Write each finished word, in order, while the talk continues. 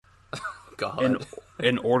God.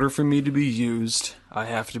 In order for me to be used, I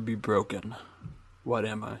have to be broken. What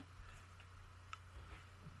am I?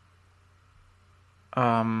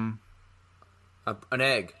 An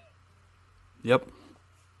egg. Yep.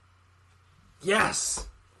 Yes!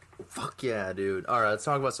 Fuck yeah, dude. Alright, let's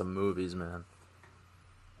talk about some movies, man.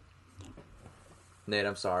 Nate,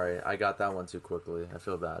 I'm sorry. I got that one too quickly. I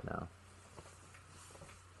feel bad now.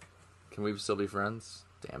 Can we still be friends?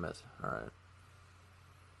 Damn it. Alright.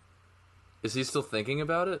 Is he still thinking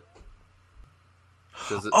about it?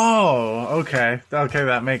 Oh, okay. Okay,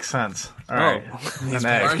 that makes sense. All right. An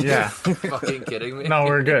egg. Aren't Yeah. you fucking kidding me? No,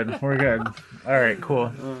 we're good. We're good. All right,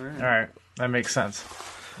 cool. All right. That makes sense.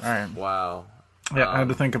 All right. Wow. Yeah, I had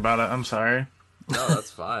to think about it. I'm sorry. No, that's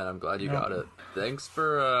fine. I'm glad you got it. Thanks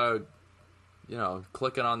for,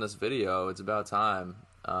 clicking on this video. It's about time.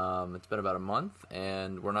 It's been about a month,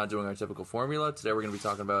 and we're not doing our typical formula. Today we're going to be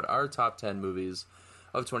talking about our top 10 movies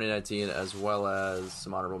of 2019, as well as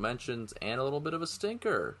some honorable mentions and a little bit of a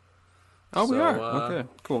stinker. Oh, we are? Okay,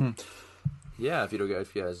 cool. Yeah, if you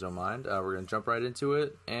guys don't mind, we're going to jump right into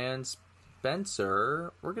it. And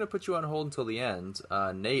Spencer, we're going to put you on hold until the end.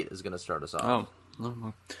 Nate is going to start us off.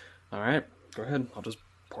 Oh, all right. Go ahead. I'll just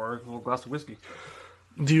pour a little glass of whiskey.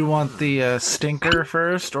 Do you want the stinker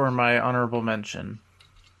first or my honorable mention?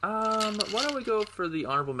 Why don't we go for the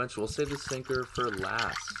honorable mention? We'll save the stinker for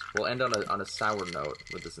last. We'll end on a sour note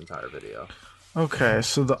with this entire video. Okay,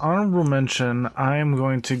 so the honorable mention I'm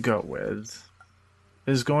going to go with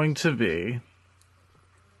is going to be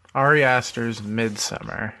Ari Aster's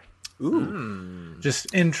Midsommar. Ooh.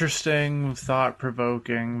 Just interesting,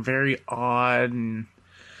 thought-provoking, very odd, and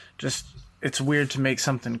just it's weird to make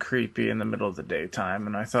something creepy in the middle of the daytime,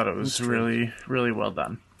 and I thought it was really, really well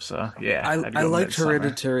done. So, yeah. I liked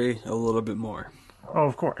Hereditary a little bit more. Oh,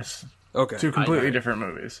 of course. Okay. Two completely different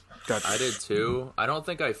movies. Gotcha. I did too. I don't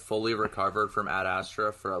think I fully recovered from Ad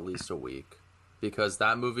Astra for at least a week, because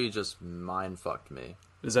that movie just mind-fucked me.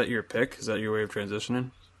 Is that your pick? Is that your way of transitioning?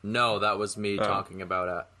 No, that was me talking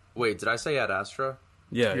about... Wait, did I say Ad Astra?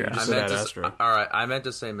 Yeah, you just said Ad Astra. Alright, I meant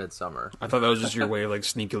to say Midsommar. I thought that was just your way of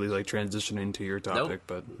sneakily transitioning to your topic,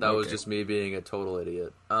 but that was just me being a total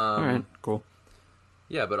idiot. Alright, cool.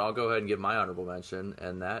 Yeah, but I'll go ahead and give my honorable mention,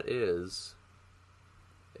 and that is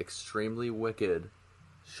Extremely Wicked,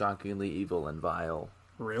 Shockingly Evil, and Vile.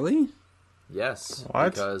 Really? Yes.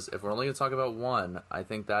 What? Because if we're only going to talk about one, I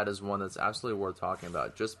think that is one that's absolutely worth talking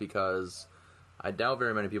about, just because I doubt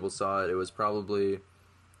very many people saw it. It was probably,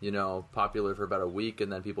 popular for about a week,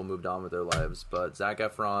 and then people moved on with their lives. But Zac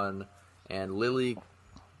Efron and Lily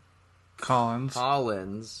Collins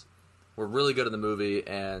were really good in the movie,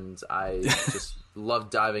 and I just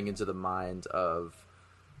loved diving into the mind of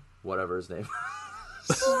whatever his name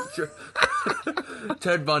is.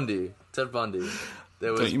 Ted Bundy. It was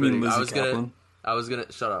Don't you mean Lizzie I was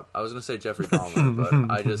gonna shut up. I was gonna say Jeffrey Dahmer, but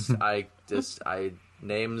I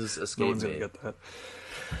names escape No one's me. gonna get that.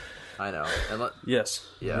 I know. Yes.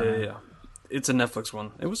 Yeah. It's a Netflix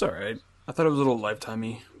one. It was alright. I thought it was a little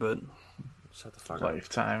Lifetimey, but Shut the fuck up.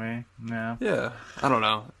 Lifetimey. Yeah. yeah, I don't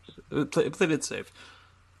know. It played it safe.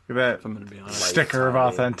 Look at If I'm gonna be honest. sticker of Lifetimey.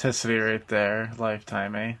 authenticity right there.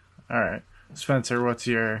 Lifetimey. All right. Spencer, what's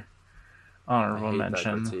your honorable I hate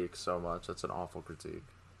mention? that critique so much. That's an awful critique.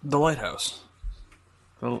 The Lighthouse.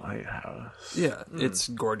 The Lighthouse. Yeah, it's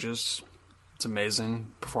gorgeous. It's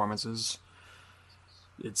amazing performances.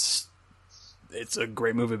 It's a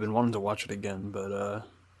great movie. I've been wanting to watch it again, but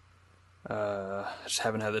I just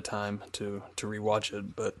haven't had the time to rewatch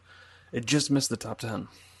it. But it just missed the top 10.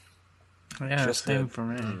 Yeah, Just same did. for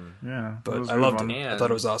me. Yeah. it But was I a good loved one. it. I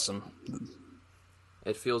thought it was awesome.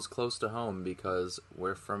 It feels close to home because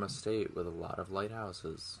we're from a state with a lot of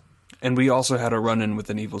lighthouses. And we also had a run-in with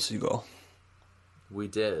an evil seagull. We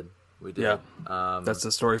did. Yeah. That's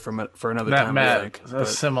the story for another That time, I met think. a But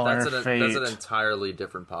similar that's fate. an entirely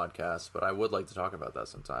different podcast, but I would like to talk about that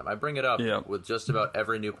sometime. I bring it up Yeah. with just about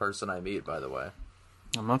every new person I meet, by the way.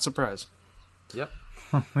 I'm not surprised. Yep.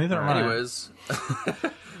 Neither am I. Anyways,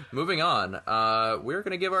 moving on. We're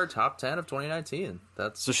going to give our top 10 of 2019.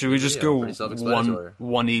 That's So should we just video. go Pretty self-explanatory.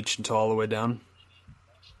 one each until all the way down?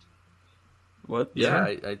 What?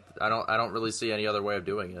 Yeah, I don't really see any other way of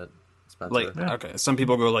doing it, Spencer. Okay, some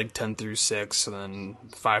people go 10 through 6, and then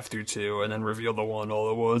 5 through 2, and then reveal the one all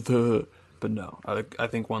at once. But no, I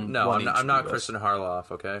think one. No, one I'm not each Kristen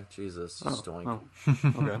Harloff. Okay, Jesus, doink.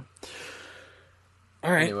 Okay.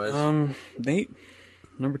 All right. Anyways. Nate,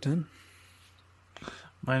 number 10.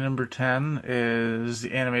 My number 10 is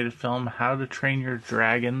the animated film How to Train Your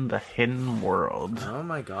Dragon: The Hidden World. Oh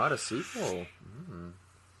my God, a sequel.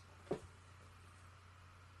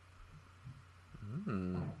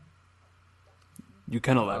 You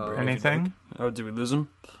can elaborate. Anything? Oh, did we lose him?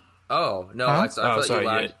 Oh no, Huh? I thought sorry. you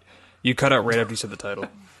lagged. You cut out right after you said the title.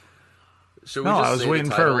 Should we No, just I was say waiting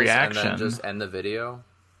the for a titles reaction. and then just end the video?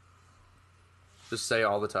 Just say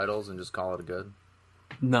all the titles and just call it good.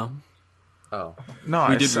 No. Oh No,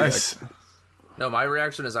 We I, did I- react. no, my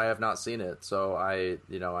reaction is I have not seen it, so I'd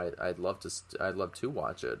love to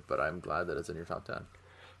watch it, but I'm glad that it's in your top 10.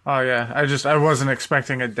 oh yeah, I wasn't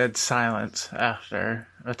expecting a dead silence after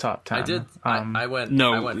a top 10. I did. I went.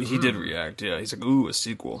 No, I went, he did react. Yeah, he's like, ooh, a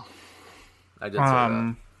sequel. I did say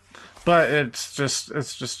that. But it's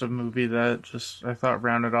just a movie that I thought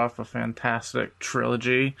rounded off a fantastic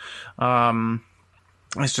trilogy.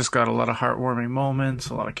 It's just got a lot of heartwarming moments,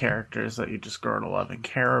 a lot of characters that you just grow to love and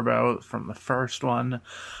care about from the first one.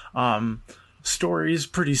 Story's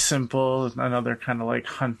pretty simple. Another kind of like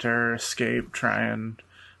hunter escape, try and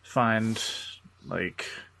find like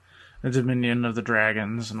the dominion of the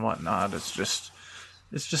dragons and whatnot. It's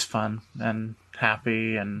just fun and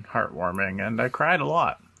happy and heartwarming, and I cried a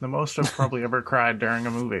lot. The most I've probably ever cried during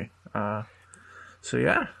a movie. So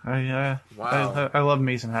yeah, Wow. I love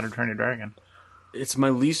Mason How to Train Your Dragon. It's my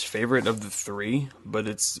least favorite of the three, but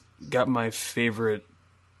it's got my favorite,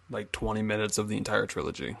 like, 20 minutes of the entire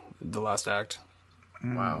trilogy. The last act.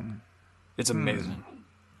 Wow. It's amazing.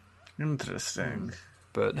 Interesting.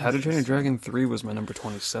 But How to Train Your Dragon 3 was my number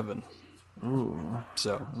 27. Ooh.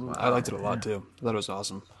 So, I liked it a lot, too. I thought it was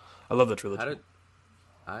awesome. I love the trilogy.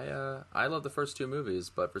 I love the first two movies,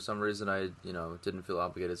 but for some reason I didn't feel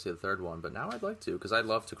obligated to see the third one. But now I'd like to because I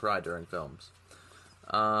love to cry during films.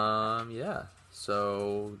 Yeah.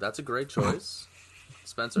 So that's a great choice,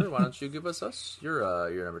 Spencer. Why don't you give us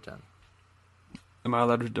your number 10? Am I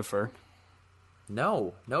allowed to defer?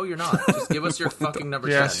 No, you're not. Just give us your fucking number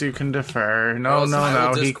 10. Yes, you can defer. Or No, else I no.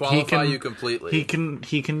 will He disqualify can. you completely. He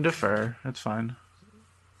can defer. It's fine.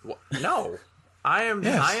 No, I am.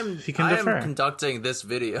 Yes, I am. he can I am defer. conducting this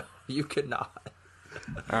video. You cannot.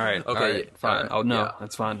 All right. Okay, All right, fine. all right, Oh no, yeah.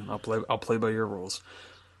 that's fine. I'll play by your rules.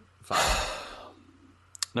 Fine.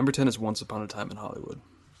 Number 10 is Once Upon a Time in Hollywood.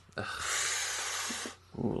 Ooh,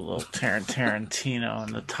 a little Tarantino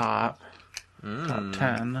in the top. Top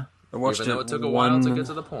 10. I watched Even though it it took a while to get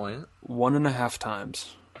to the point. 1.5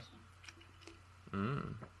 times.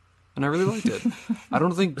 And I really liked it. I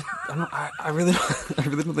really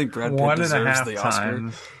don't think Brad Pitt One and a deserves half the Oscar.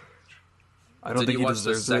 times. I don't Did think you he watch the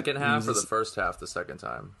deserves second it. half or the first half the second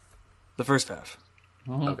time? The first half.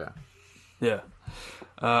 Okay. Yeah.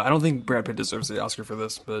 I don't think Brad Pitt deserves the Oscar for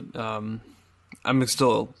this, but I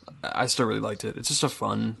still really liked it. It's just a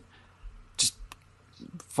fun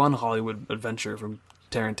Hollywood adventure from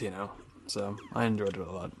Tarantino. So I enjoyed it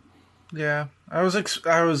a lot. Yeah, I was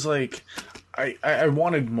like, I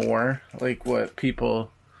wanted more. Like what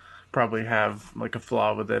people probably have like a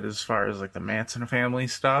flaw with it as far as like the Manson family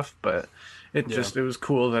stuff, but it was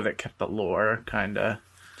cool that it kept the lore kind of.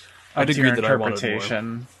 I'd to your agree that I wanted more.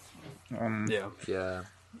 interpretation. Yeah.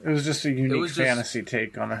 It was just a unique was just- fantasy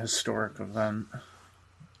take on a historic event.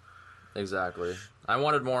 Exactly. I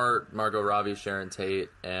wanted more Margot Robbie, Sharon Tate,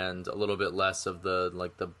 and a little bit less of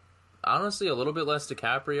honestly, a little bit less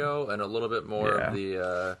DiCaprio and a little bit more of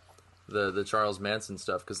the Charles Manson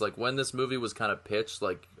stuff. Because like when this movie was kind of pitched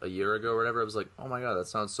like a year ago or whatever, I was like, oh my god, that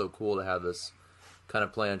sounds so cool to have this kind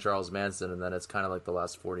of play on Charles Manson, and then it's kind of like the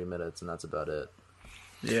last 40 minutes, and that's about it.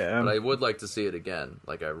 Yeah, But I would like to see it again.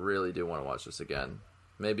 Like I really do want to watch this again.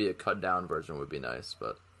 Maybe a cut down version would be nice,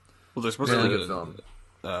 but Well, they're supposed really to good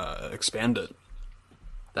film. expand it.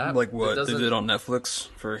 That Like it what they doesn't- did on Netflix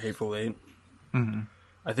for Hateful 8. Mm-hmm.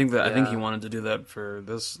 I think he Yeah. wanted to do that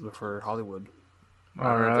for Hollywood. I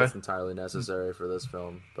don't know if really? that's entirely necessary for this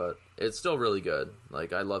film, but it's still really good.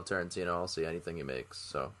 Like I love Tarantino. I'll see anything he makes.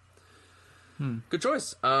 So good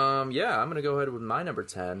choice. Yeah, I'm gonna go ahead with my number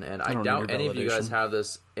 10, and I don't doubt need your any of you guys validation. have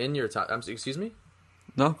this in your top. Excuse me.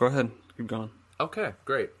 No, go ahead. Keep going. Okay,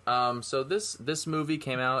 great. So this movie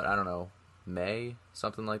came out, I don't know, May,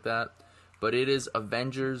 something like that. But it is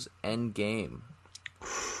Avengers Endgame.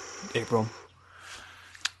 April.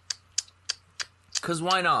 Cause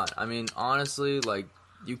why not? I mean, honestly, like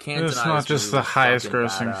you can't It's deny not this just movie the was highest fucking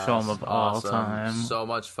grossing badass, film of all awesome, time. So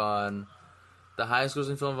much fun. The highest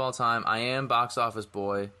grossing film of all time. I am box office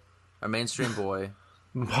boy, or mainstream boy.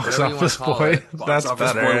 Box Whatever you office wanna call boy. it. That's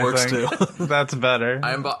office better. boy I works think. That's better.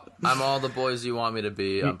 I'm all the boys you want me to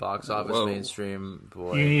be. I'm box office Whoa. mainstream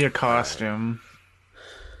boy. You need a costume.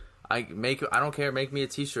 I don't care. Make me a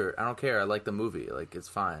T-shirt. I don't care. I like the movie. Like it's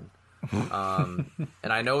fine.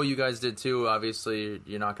 And I know you guys did too. Obviously,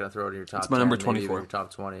 you're not going to throw it in your top. It's my number 10, maybe 24. Your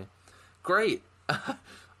top 20. Great,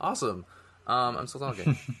 awesome. I'm still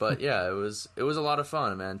talking. But yeah, it was a lot of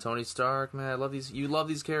fun, man. Tony Stark, man, I love these. You love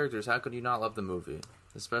these characters. How could you not love the movie?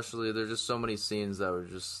 Especially, there's just so many scenes that were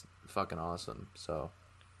just fucking awesome. So,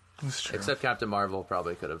 That's true. except Captain Marvel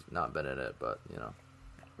probably could have not been in it, but you know,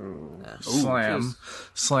 yeah.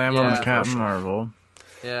 Slam Yeah, on for Captain sure. Marvel.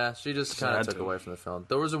 Yeah, she just kind of Sad took to. away from the film.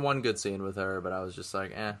 There was one good scene with her, but I was just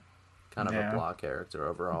like, kind of Yeah. a blah character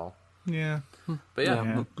overall. Yeah. But yeah,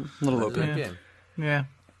 Yeah, a little it was a OP. good game. Yeah.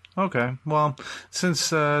 Okay. Well, since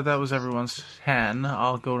that was everyone's 10,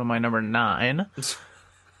 I'll go to my number 9.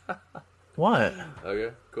 What?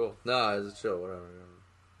 Okay, cool. No, it's a show, whatever.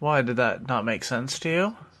 Why did that not make sense to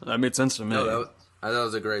you? That made sense to me. No, I thought it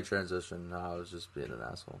was a great transition. No, I was just being an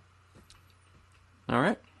asshole. All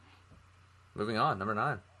right. Moving on, number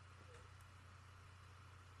 9.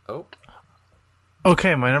 Oh,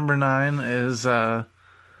 Okay, my number 9 is a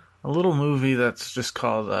little movie that's just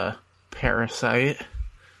called Parasite.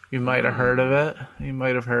 You might have heard of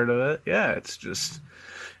it. Yeah,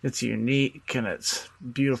 it's unique and it's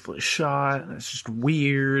beautifully shot and it's just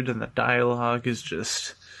weird and the dialogue is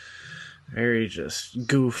just very just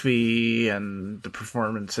goofy and the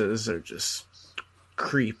performances are just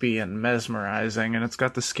creepy and mesmerizing and it's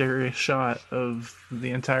got the scariest shot of the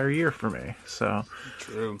entire year for me. So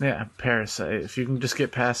True. yeah, Parasite. If you can just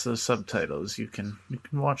get past those subtitles, you can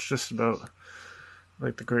watch just about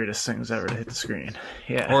like the greatest things ever to hit the screen.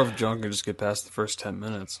 Yeah, Or if John could just get past the first 10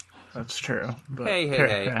 minutes. that's true. But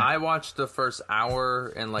hey! I watched the first hour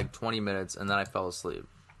and like 20 minutes, and then I fell asleep.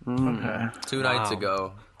 Okay. 2 nights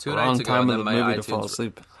ago. Two Wrong nights ago, time and of then the my movie to iTunes. fall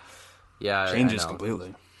asleep. Yeah, Changes I know.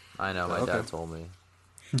 completely. I know. My Okay. dad told me.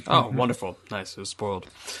 Oh, wonderful. Nice. It was spoiled.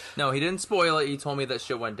 No, he didn't spoil it. He told me that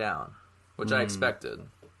shit went down, which I expected,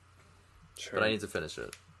 Sure. but I need to finish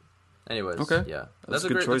it. Anyways, Okay. yeah, That's a That's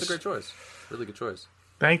good a choice. great choice. Really good choice.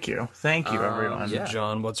 Thank you, everyone. yeah.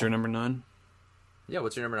 John, what's your number 9? Yeah,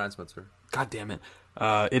 what's your number 9, Spencer? God damn it.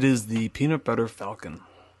 It is the Peanut Butter Falcon.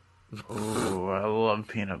 Ooh, I love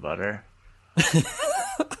peanut butter. And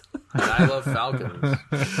I love falcons.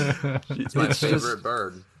 It's my It's favorite just-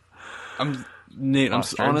 bird. Nate, I'm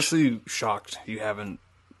Ostrich. honestly shocked you haven't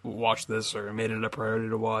watched this or made it a priority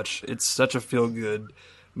to watch. It's such a feel-good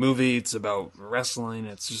movie. It's about wrestling.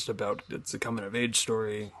 It's a coming-of-age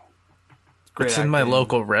story. Great It's in my acting.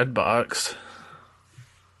 local Red Box.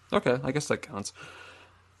 Okay, I guess that counts.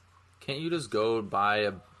 Can't you just go buy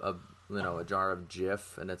a jar of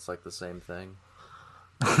Jif and it's like the same thing?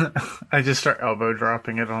 I just start elbow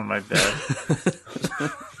dropping it on my bed.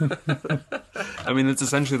 I mean, it's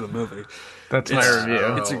essentially the movie. That's my It's-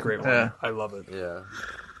 review. It's a great one. Yeah. I love it. Yeah.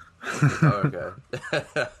 Oh,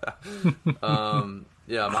 okay.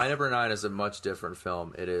 Yeah, my number 9 is a much different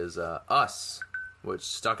film. It is Us, which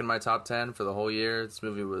stuck in my top 10 for the whole year. This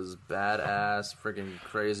movie was badass, freaking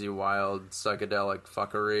crazy, wild, psychedelic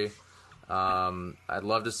fuckery. I'd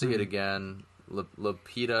love to see it again.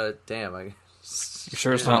 Lapita, damn, I You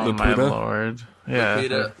sure it's not Oh my Laputa? lord. Yeah.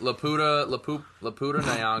 Laputa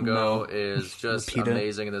Nyong'o No. is just Lupita.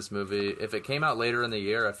 amazing in this movie. If it came out later in the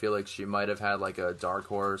year, I feel like she might have had like a dark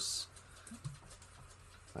horse.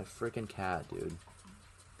 My freaking cat, dude.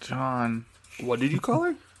 John. What did you call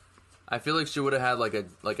her? I feel like she would have had like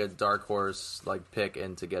a dark horse like pick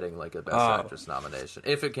into getting like a best Oh. actress nomination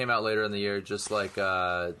if it came out later in the year, just like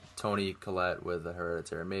Toni Collette with The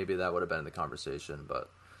Hereditary. Maybe that would have been in the conversation, but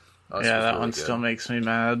Us Yeah, was that really one good. still makes me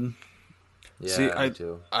mad. Yeah, See, me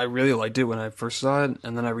too. I really liked it when I first saw it,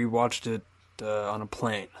 and then I rewatched it on a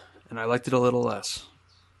plane, and I liked it a little less.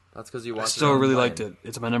 That's because you I watched. still it really online. liked it.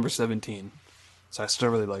 It's my number 17, so I still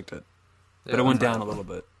really liked it. Yeah, But it went that's down fine. a little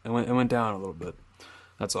bit. It went down a little bit.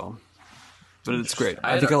 That's all. But it's great.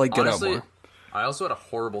 I had think a- I like Get honestly, Out more. I also had a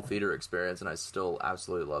horrible theater experience, and I still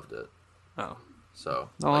absolutely loved it. Oh, So,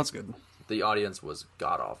 oh, like, that's good. the audience was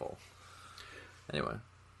god awful. Anyway,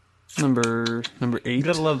 Number You 8.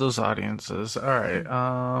 gotta love those audiences. Alright,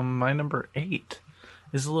 my number 8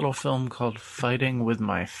 is a little film called Fighting with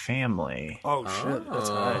My Family. Oh shit, that's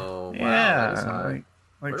high. oh wow, Yeah, that is high. like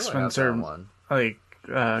Where do I have Spencer, that one? like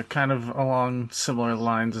kind of along similar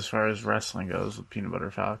lines as far as wrestling goes with Peanut Butter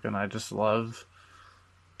Falcon. I just love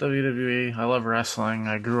WWE. I love wrestling.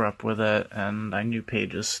 I grew up with it, and I knew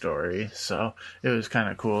Paige's story, so it was kind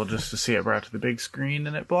of cool just to see it brought to the big screen,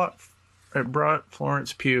 and it brought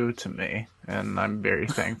Florence Pugh to me, and I'm very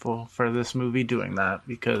thankful for this movie doing that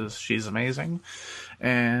because she's amazing,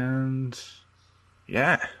 and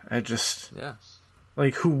yeah, I just. Yeah,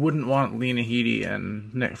 Like, who wouldn't want Lena Headey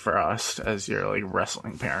and Nick Frost as your, like,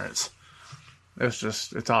 wrestling parents?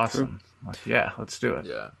 It's awesome. Like, yeah, let's do it.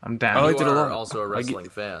 yeah. I'm down. I liked you it a are lot. also a I get- wrestling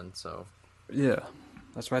fan, so Yeah,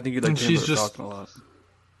 that's why I think you'd like And Peanut she's Butter just- Falcon a lot.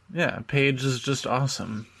 Yeah, Paige is just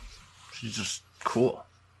awesome. She's just cool.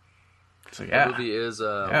 So The yeah, movie is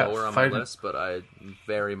Yeah, lower on my fighting- list, but I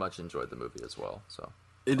very much enjoyed the movie as well. So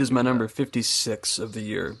It is my number 56 of the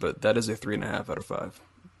year, but that is a 3.5 out of 5.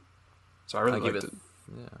 So I really I give liked it. it.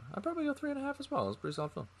 Yeah, I'd probably go 3.5 as well. It's a pretty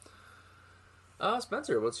solid film.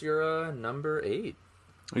 Spencer, what's your number 8?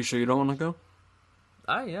 Are you sure you don't want to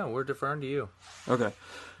go? Yeah, we're deferring to you. Okay.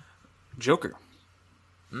 Joker.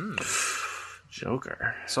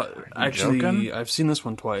 Joker. So you joking? I've seen this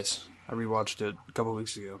one twice. I rewatched it a couple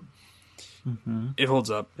weeks ago. It holds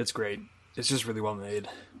up. It's great. It's just really well made.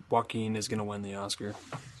 Joaquin is gonna win the Oscar,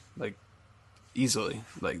 like easily.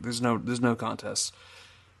 Like there's no contest.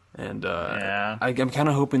 And Yeah. I'm kind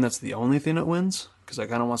of hoping that's the only thing it wins because I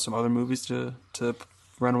kind of want some other movies to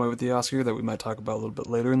run away with the Oscar that we might talk about a little bit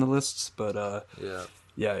later in the lists. But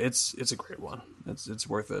Yeah. it's a great one. It's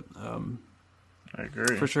worth it. I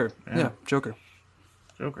agree. For sure. Yeah, Joker.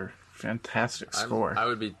 Joker. Fantastic score. I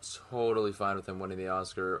would be totally fine with him winning the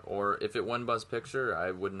Oscar, or if it won Best Picture,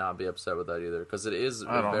 I would not be upset with that either, because it is a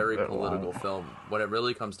very it political won't. film. When it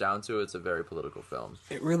really comes down to it, it's a very political film.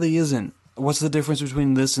 It really isn't. What's the difference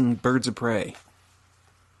between this and Birds of Prey?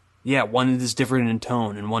 Yeah, one is different in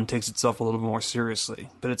tone, and one takes itself a little more seriously.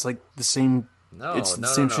 But it's like the same. No, it's no,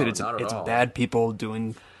 the same no, shit. no, It's not at it's all. bad people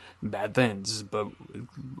doing bad things,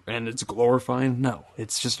 and it's glorifying. No,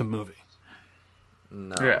 it's just a movie.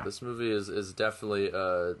 No, Yeah. this movie is definitely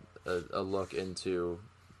a look into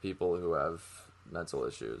people who have mental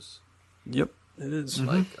issues. Yep, it is.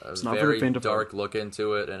 Like a It's not for the very faint of dark heart. look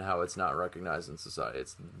into it and how it's not recognized in society.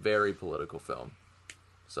 It's very political film.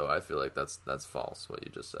 So I feel like that's false what you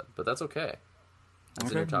just said, but that's okay.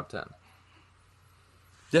 It's in your Okay. top 10.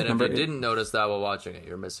 Yeah, And if number you 8. didn't notice that while watching it,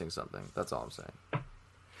 you're missing something. That's all I'm saying.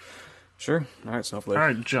 Sure. All right, Snowflake. All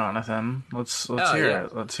right, Jonathan. Let's Oh, hear yeah.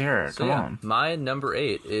 it. Let's hear it. So Come yeah, on. my number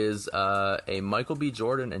 8 is a Michael B.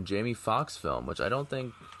 Jordan and Jamie Foxx film, which I don't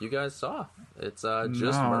think you guys saw. It's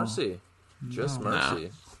Just No. Mercy. Just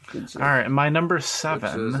Mercy. All right, my number Which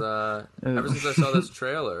 7. is, ever since I saw this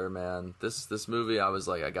trailer, man, this movie, I was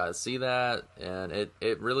like, I gotta see that, and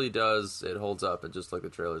it really does. It holds up, and just like the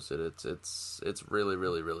trailer said, it's really,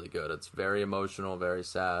 really, really good. It's very emotional, very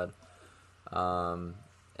sad,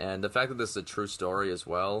 and the fact that this is a true story as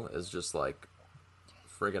well is just like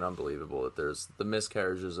friggin' unbelievable. That there's the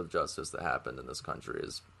miscarriages of justice that happened in this country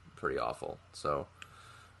is pretty awful. So,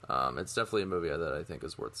 it's definitely a movie that I think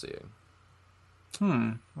is worth seeing.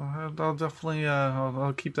 Well, I'll definitely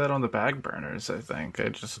I'll keep that on the back burners. I think I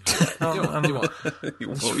just You won't.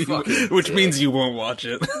 Fucking Which dick. means you won't watch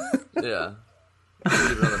it. Yeah.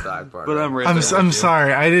 Leave it on the back burner. But I'm right I'm there I'm with you.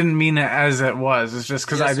 sorry. I didn't mean it as it was. It's just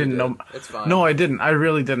because Yes, I you didn't did. know. It's fine. No, I didn't. I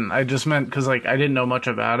really didn't. I just meant because like I didn't know much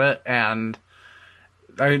about it, and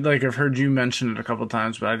I've heard you mention it a couple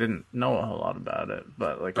times, but I didn't know a whole lot about it.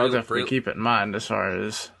 But like I'll Brie- definitely Brie- keep it in mind as far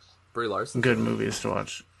as Brie Larson. good movies to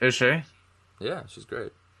watch. Is she? Yeah, she's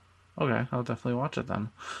great. Okay, I'll definitely watch it then.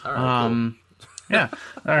 All right, Yeah.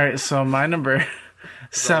 All right. So my number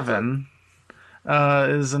 7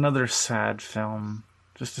 is another sad film.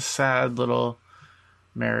 Just a sad little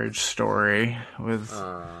marriage story with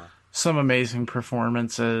cool. some amazing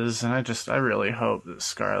performances, and I really hope that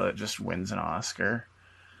Scarlett just wins an Oscar.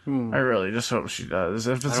 I really just hope she does.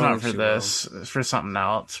 If it's don't not think for she this, it's for something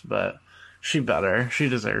else. But she better. She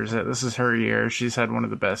deserves it. This is her year. She's had one of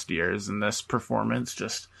the best years, and this performance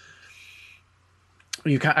just.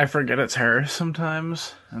 I forget it's her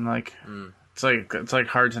sometimes, and like it's like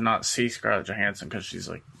hard to not see Scarlett Johansson because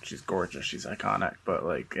she's gorgeous, she's iconic, but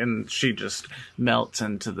like, and she just melts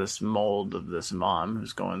into this mold of this mom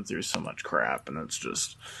who's going through so much crap, and it's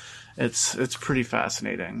just it's pretty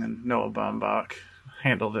fascinating, and Noah Baumbach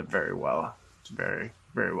handled it very well. It's a very,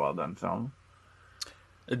 very well done film.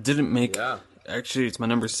 It didn't make. Yeah. Actually, it's my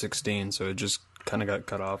number 16, so it just kind of got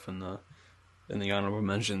cut off in the honorable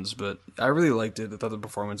mentions. But I really liked it. I thought the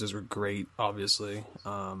performances were great. Obviously,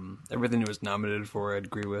 everything it was nominated for, I'd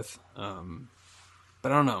agree with. But I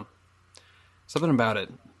don't know, something about it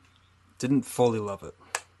didn't fully love it.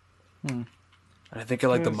 And I think I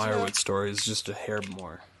like the Meyerowitz stories just a hair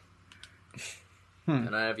more.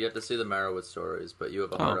 And I have yet to see the Marrowitz stories, but you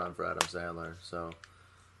have a hard on for Adam Sandler, so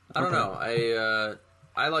I don't know.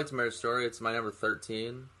 I liked Marriage Story. It's my number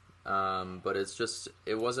 13, but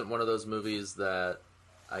it wasn't one of those movies that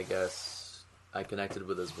I guess I connected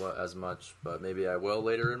with as much. But maybe I will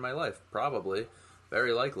later in my life, probably,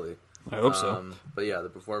 very likely. I hope so. But yeah, the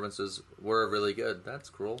performances were really good. That's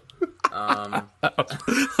cruel. I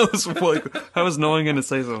was knowing going to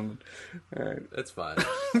say something. All right. It's fine.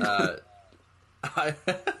 I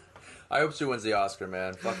hope she wins the Oscar,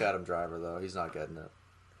 man. Fuck Adam Driver, though. He's not getting it.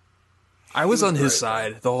 I was on his great,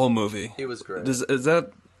 side the whole movie. He was great.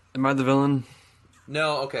 Am I the villain?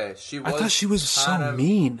 No, okay. She was. I thought she was so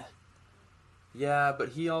mean. Yeah, but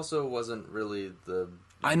he also wasn't really the.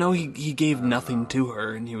 I know he gave nothing to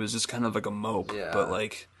her, and he was just kind of like a mope. Yeah. But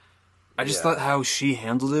like, I just thought how she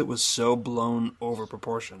handled it was so blown over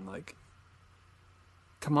proportion. Like,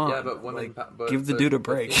 come on, Yeah, but women. give the dude a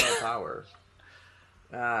break. Female power.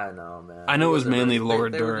 I know, man. I know it was mainly really, Laura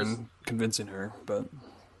they were Dern just- convincing her, but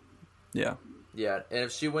yeah. Yeah, and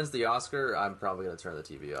if she wins the Oscar, I'm probably gonna turn the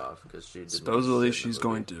TV off because she. Didn't Supposedly do shit in the she's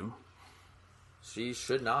movie. going to. She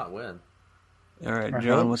should not win. All right, I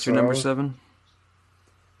John, hope what's your number so. 7?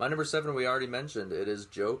 My number 7 we already mentioned. It is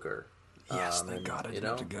Joker. Yes, thank and, God I you didn't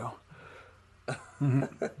have know,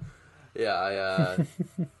 to go. Yeah,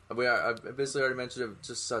 I basically already mentioned it.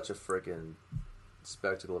 Just such a freaking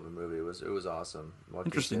spectacle of a movie. It was awesome. Joaquin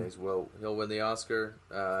Interesting. Phoenix he'll win the Oscar.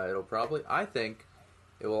 It'll probably. I think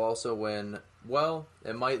it will also win. Well,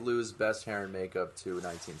 it might lose Best Hair and Makeup to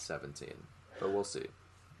 1917, but we'll see.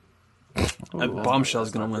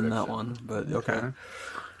 Bombshell's that's going my to win that prediction. one, but okay.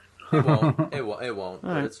 It won't. It won't. All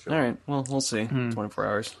But right, it's true. all right. Well, we'll see. 24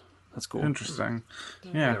 hours. That's cool. Interesting.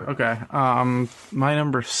 Yeah. Whatever. Okay. My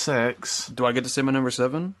number 6. Do I get to say my number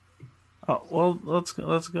 7? Oh well, let's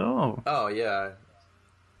go. Oh yeah.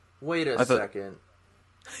 Wait a I thought- second,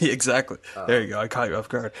 Yeah, exactly. There you go. I caught you off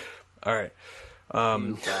guard. All right.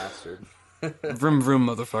 you bastard. Vroom vroom,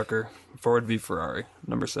 motherfucker. Ford v Ferrari,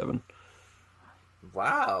 number 7.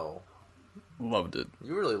 Wow, Loved it.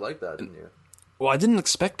 you really liked that, didn't you? Well, I didn't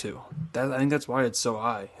expect to. I think that's why it's so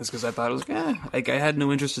high. Is because I thought it was like I had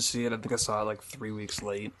no interest to see it. I think I saw it like 3 weeks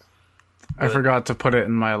late. I forgot to put it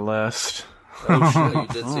in my list. Oh shit, you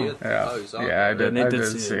did see it? Yeah. Oh, you saw it? Yeah, I did. And I I did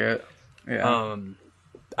did see see it. Yeah. I don't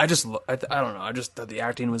know. I just thought the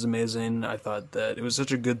acting was amazing. I thought that it was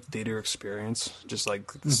such a good theater experience. Just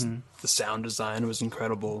like the sound design was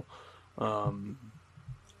incredible.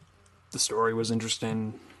 The story was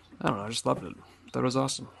interesting. I don't know. I just loved it. Thought it was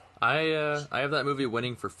awesome. I have that movie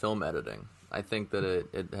winning for film editing. I think that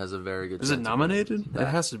it has a very good. Is it chance of nominated? winning that.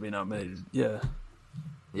 It has to be nominated. Yeah.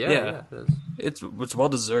 Yeah, it is. It's well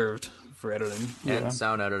deserved for editing. And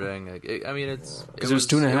sound editing. I mean, Because it was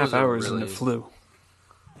 2.5 hours and it really- flew.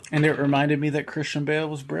 And it reminded me that Christian Bale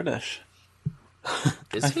was British.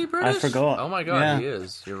 Is he British? forgot. Oh my god, Yeah. he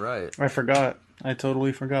is. You're right. I forgot. I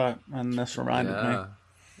totally forgot, and this reminded me. Yeah.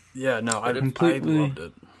 Yeah, no, I completely- loved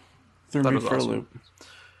it. Threw That me was for awesome. a loop.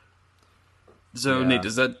 So, Yeah. Nate,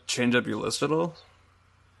 does that change up your list at all?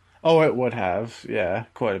 Oh, it would have. Yeah,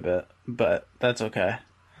 quite a bit. But that's okay.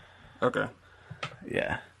 Okay.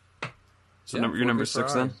 Yeah. So Yeah, your number Ford v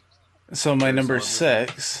 6 Ferrari. then? So my number solid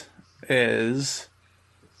 6 is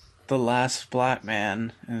The Last Black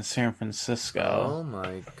Man in San Francisco. Oh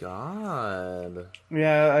my god.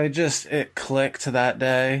 Yeah, it clicked that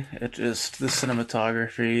day. The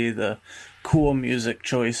cinematography, the cool music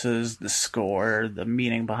choices, the score, the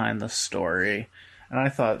meaning behind the story. And I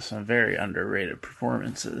thought some very underrated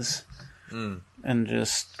performances. And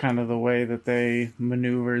just kind of the way that they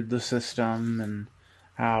maneuvered the system and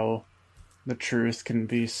how the truth can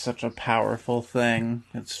be such a powerful thing.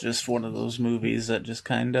 It's just one of those movies that just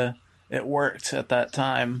kind of, it worked at that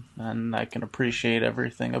time, and I can appreciate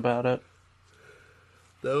everything about it.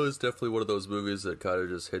 That was definitely one of those movies that kind of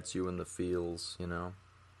just hits you in the feels, you know?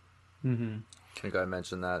 Mm-hmm. I think I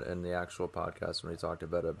mentioned that in the actual podcast when we talked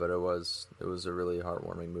about it, but it was a really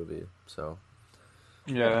heartwarming movie. So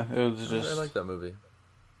Yeah, it was I just, like that movie.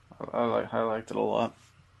 I liked it a lot.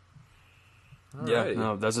 Yeah, Alrighty.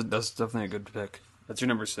 no, that's definitely a good pick. That's your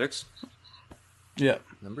number 6? Yeah.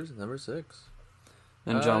 Number 6.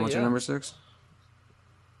 And John, what's your yeah. number 6?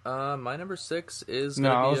 My number 6 is No,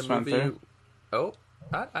 gonna I'll be a spend movie. there. Oh,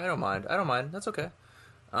 I don't mind. I don't mind. That's okay.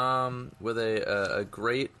 With a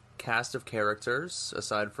great cast of characters,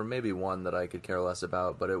 aside from maybe one that I could care less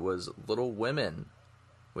about, but it was Little Women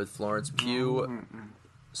with Florence Pugh,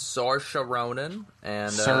 Saoirse Ronan,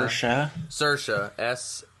 and Saoirse.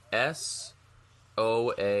 Saoirse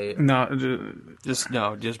SSOA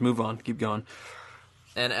No, Just move on. Keep going.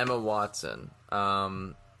 and Emma Watson.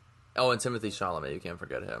 And Timothy Chalamet. You can't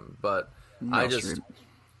forget him. But Streep.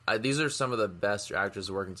 these are some of the best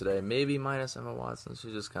actors working today. Maybe minus Emma Watson.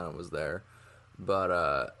 She just kind of was there.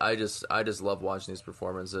 But I just love watching these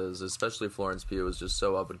performances, especially Florence Pugh was just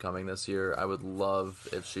so up and coming this year. I would love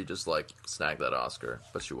if she just like snagged that Oscar,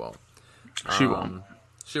 but she won't. she won't.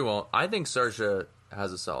 She won't. I think Saoirse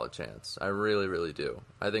has a solid chance. I really, really do.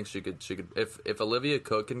 I think she could. If Olivia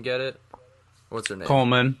Cook can get it, what's her name?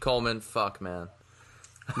 Coleman. Fuck, man.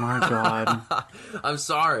 My God. I'm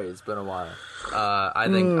sorry. It's been a while. I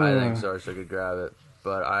think Saoirse could grab it.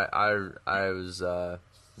 but I was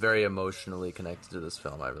very emotionally connected to this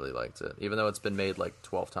film. I really liked it, even though it's been made like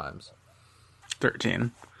 12 times.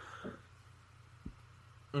 13.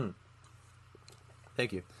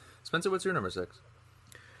 Thank you. Spencer, what's your number 6?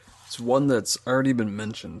 It's one that's already been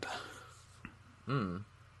mentioned. And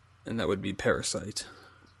that would be Parasite.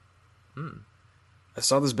 I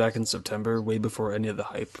saw this back in September, way before any of the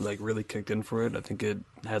hype like really kicked in for it. I think it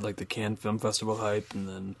had like the Cannes Film Festival hype, and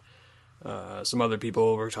then some other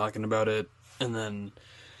people were talking about it, and then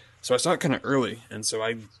so I saw it kind of early, and so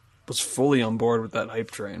I was fully on board with that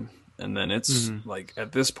hype train. And then it's like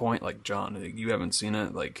at this point, like John, you haven't seen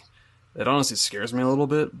it, like it honestly scares me a little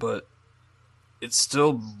bit, but it's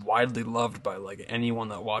still widely loved by like anyone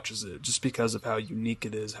that watches it, just because of how unique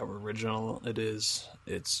it is, how original it is.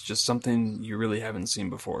 It's just something you really haven't seen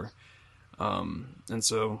before, and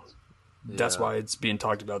so that's why it's being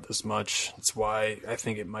talked about this much. It's why I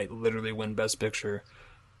think it might literally win Best Picture.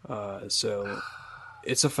 So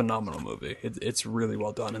it's a phenomenal movie. It's really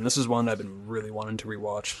well done, and this is one I've been really wanting to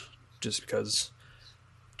rewatch, just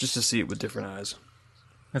to see it with different eyes.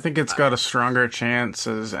 I think it's got a stronger chance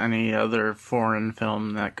as any other foreign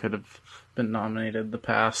film that could have been nominated the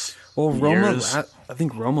past Roma, years. I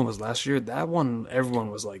think Roma was last year. That one, everyone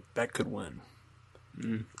was like, that could win.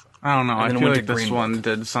 I don't know. I then it feel went to like this Green one Book.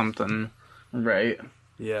 did something right.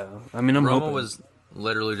 Yeah, I mean, I'm Roma hoping. was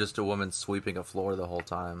literally just a woman sweeping a floor the whole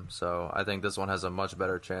time, so I think this one has a much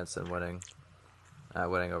better chance than winning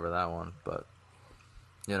over that one. But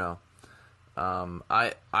you know,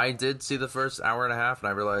 I did see the first hour and a half, and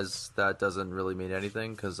I realized that doesn't really mean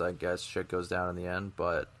anything because I guess shit goes down in the end.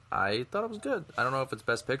 But I thought it was good. I don't know if it's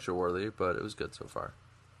Best Picture worthy, but it was good so far.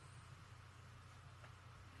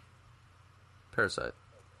 Parasite.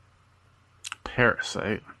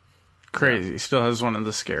 Crazy. Still has one of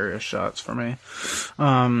the scariest shots for me.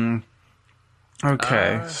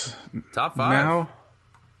 Okay. Top 5.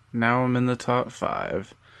 Now I'm in the top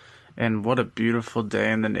 5. And what a beautiful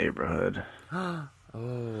day in the neighborhood. Oh.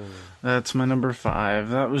 That's my number 5.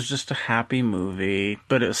 That was just a happy movie,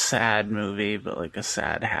 but a sad movie, but like a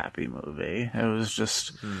sad, happy movie. It was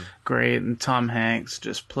just great, and Tom Hanks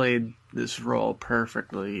just played this role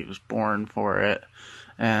perfectly. He was born for it,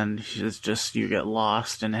 and it's just, you get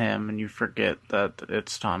lost in him, and you forget that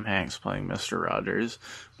it's Tom Hanks playing Mr. Rogers,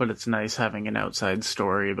 but it's nice having an outside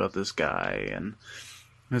story about this guy, and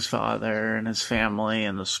his father, and his family,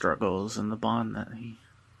 and the struggles, and the bond that he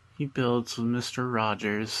builds with Mr.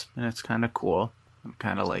 Rogers, and it's kind of cool. I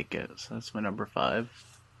kind of like it, so that's my number 5.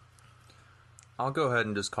 I'll go ahead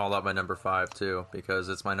and just call out my number 5 too, because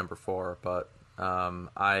it's my number 4. But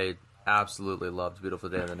I absolutely loved Beautiful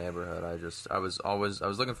Day in the Neighborhood. I was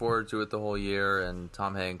looking forward to it the whole year, and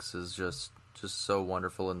Tom Hanks is just so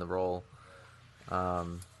wonderful in the role.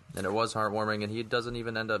 And it was heartwarming, and he doesn't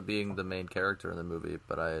even end up being the main character in the movie,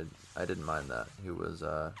 but I didn't mind that. It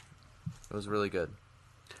was really good.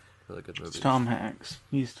 Really good movie. It's Tom Hanks.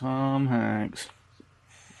 He's Tom Hanks.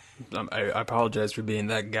 I apologize for being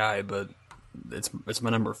that guy, but it's my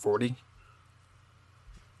number 40.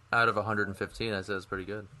 Out of 115, I said it's pretty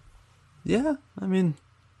good. Yeah, I mean,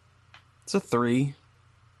 it's a 3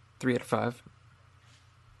 out of 5.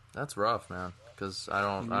 That's rough, man. Because I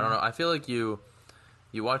don't know. I feel like you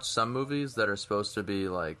watch some movies that are supposed to be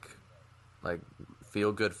like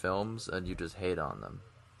feel good films, and you just hate on them.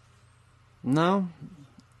 No,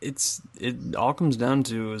 it all comes down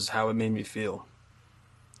to is how it made me feel,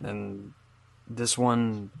 and this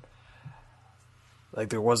one, like,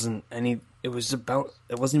 there wasn't any. It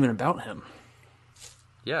wasn't even about him.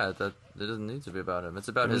 Yeah, that it doesn't need to be about him. It's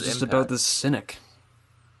about It was his just impact. about this cynic,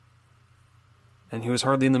 and he was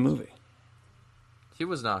hardly in the movie. He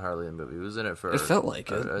was not hardly in the movie. He was in it for. It felt like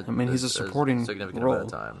it. I mean, he's a supporting significant role.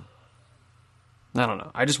 amount of time. I don't know.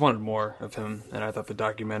 I just wanted more of him, and I thought the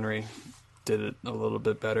documentary did it a little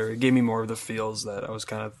bit better. It gave me more of the feels that I was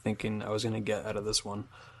kind of thinking I was going to get out of this one.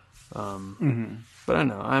 But I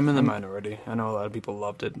know, I'm in the minority. I know a lot of people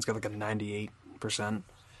loved it. It's got like a 98%.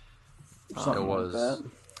 It was.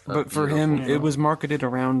 But for him, it was marketed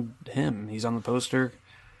around him. He's on the poster.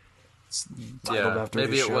 It's titled after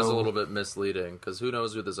maybe his it was a show. little bit misleading, because who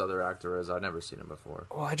knows who this other actor is? I've never seen him before.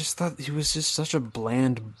 Well, I just thought he was just such a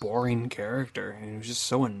bland, boring character. And he was just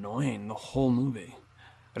so annoying the whole movie.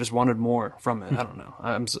 I just wanted more from it. I don't know.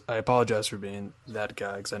 I apologize for being that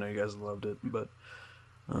guy, because I know you guys loved it. But,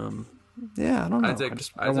 yeah, I don't know. I take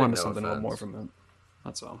I wanted no something a little offense. more from it.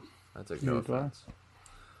 That's all. I take no Good offense.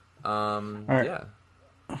 right. Yeah.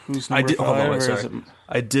 Who's I number did. 5? Hold on, wait, or is sorry. it-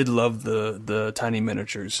 I did love the tiny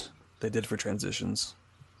miniatures they did for transitions.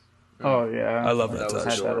 Oh yeah, I love That that was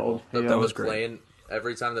touch. Had that adorable. old The feel. was great. plane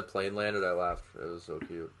Every time the plane landed, I laughed. It was so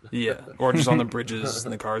cute. Yeah, or just on the bridges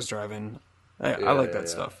and the cars driving. I like that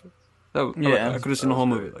stuff. I could have seen a whole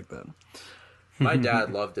movie like that. My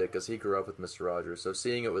dad loved it because he grew up with Mr. Rogers. So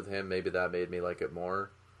seeing it with him, maybe that made me like it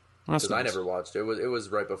more. Because I never watched it. It was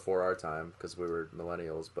right before our time because we were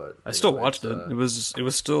millennials. But I still watched it. It was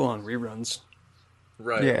still on reruns.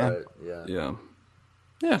 Right. Yeah. Right. Yeah. Yeah.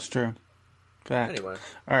 That's true. Fact. Anyway.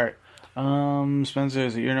 All right. Spencer,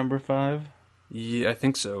 is it your number 5? Yeah, I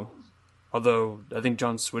think so. Although I think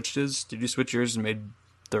John switched his. Did you switch yours and made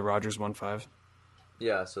the Rogers 1-5?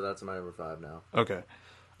 Yeah. So that's my number 5 now. Okay.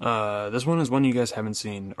 This one is one you guys haven't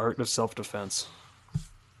seen. Art of Self-Defense.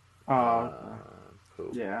 Cool.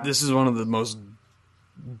 Yeah. This is one of the most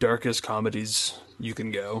darkest comedies you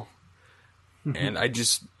can go. And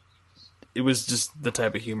it was just the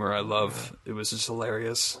type of humor I love. It was just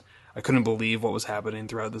hilarious. I couldn't believe what was happening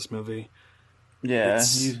throughout this movie. Yeah,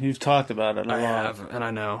 you've talked about it a lot. I have, and I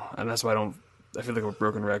know. And that's why I feel like a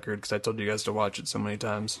broken record because I told you guys to watch it so many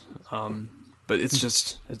times. But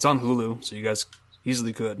it's on Hulu, so you guys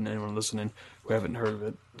easily could, and anyone listening who haven't heard of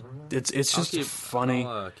it. It's just a funny,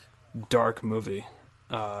 dark movie.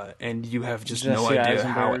 And you have just no idea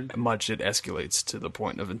how much it escalates to the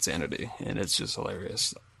point of insanity, and it's just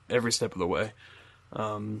hilarious every step of the way.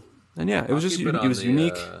 And yeah, it was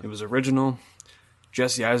unique. It was original.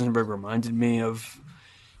 Jesse Eisenberg reminded me of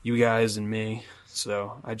you guys and me,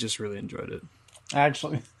 so I just really enjoyed it.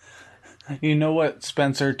 Actually, you know what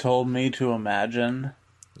Spencer told me to imagine?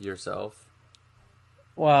 Yourself?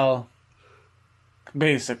 Well,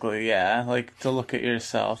 basically, yeah. Like, to look at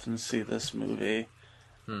yourself and see this movie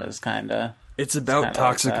as kind of... It's about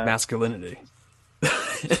toxic masculinity.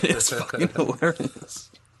 It's fucking hilarious.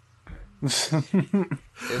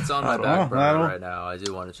 It's on my back burner right now. I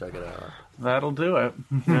do want to check it out. That'll do it.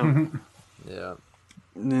 Yeah.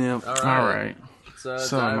 Yeah. All right.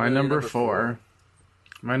 So my number 4.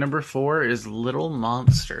 My number 4 is Little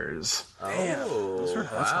Monsters. Oh,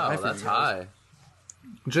 wow, that's high.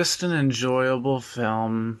 Just an enjoyable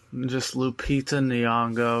film. Just Lupita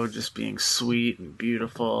Nyong'o just being sweet and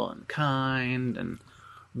beautiful and kind and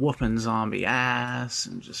whooping zombie ass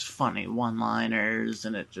and just funny one-liners,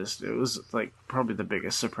 and it was like probably the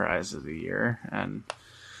biggest surprise of the year. And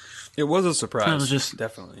it was a surprise.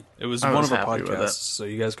 Definitely. It was one of our podcasts, so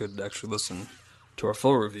you guys could actually listen to our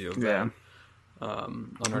full review of that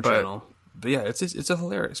on our channel. But yeah, it's a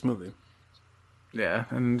hilarious movie. Yeah,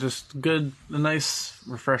 and just a nice,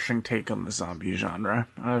 refreshing take on the zombie genre.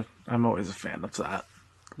 I'm always a fan of that.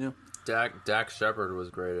 Yeah. Dax Shepard was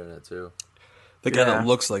great in it too. The guy that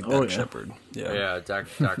looks like Dax Shepard. Yeah. Yeah, Dax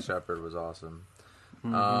Shepard was awesome.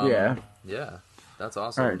 Yeah, that's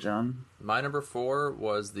awesome. All right, John. My number 4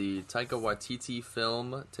 was the Taika Waititi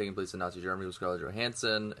film taking place in Nazi Germany with Scarlett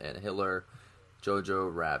Johansson and Hitler,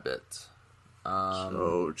 Jojo Rabbit.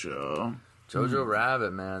 Jojo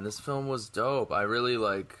Rabbit, man, this film was dope. I really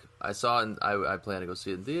I saw it and I plan to go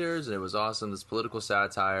see it in theaters, and it was awesome. This political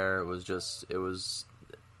satire, it was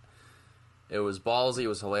ballsy, it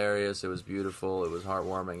was hilarious, it was beautiful, it was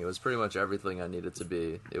heartwarming, it was pretty much everything I needed to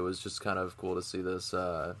be. It was just kind of cool to see this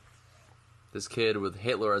this kid with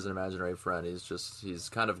Hitler as an imaginary friend. He's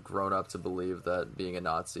kind of grown up to believe that being a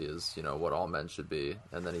Nazi is, what all men should be,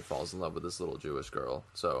 and then he falls in love with this little Jewish girl.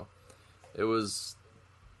 So it was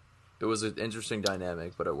an interesting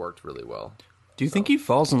dynamic, but it worked really well. Do you think he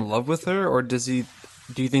falls in love with her, or do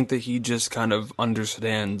you think that he just kind of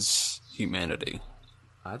understands humanity?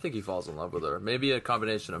 I think he falls in love with her. Maybe a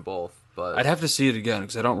combination of both, but I'd have to see it again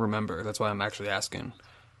because I don't remember. That's why I'm actually asking.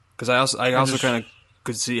 Because I also kind of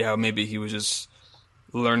could see how maybe he was just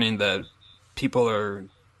learning that people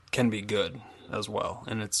can be good as well,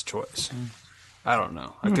 and it's a choice. I don't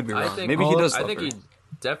know. I could be wrong. Maybe he does. I think he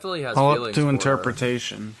definitely has all feelings up to for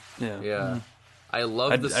interpretation. Her. Yeah. I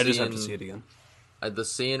love the scene. I just have to see it again. The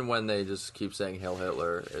scene when they just keep saying "Hail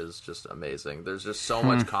Hitler" is just amazing. There's just so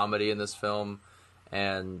much comedy in this film.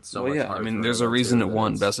 And so much heart. I mean, there's a reason it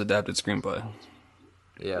won Best Adapted Screenplay.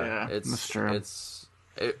 Yeah, that's true.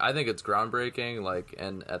 I think it's groundbreaking.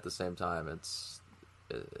 And at the same time, it's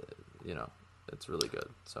really good.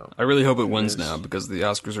 So I really hope it wins now because the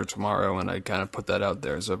Oscars are tomorrow, and I kind of put that out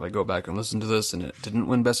there. So if I go back and listen to this and it didn't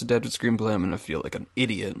win Best Adapted Screenplay, I'm gonna feel like an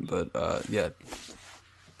idiot. But yeah.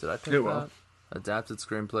 Did I pick that? Adapted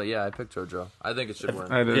Screenplay? Yeah, I picked JoJo. I think it should win.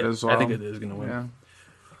 I did as well. I think it is gonna win.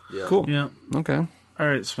 Yeah. Cool. Yeah. Okay. All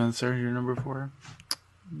right, Spencer, your number 4?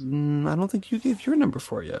 I don't think you gave your number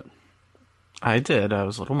 4 yet. I did. I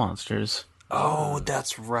was Little Monsters. Oh,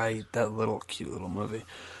 that's right. That cute little movie.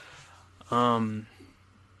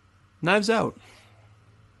 Knives Out.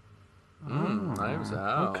 Knives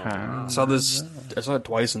Out. Okay. Wow. I saw it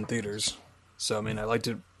twice in theaters, so I mean, I liked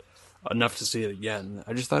it enough to see it again.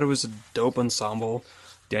 I just thought it was a dope ensemble.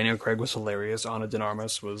 Daniel Craig was hilarious. Ana de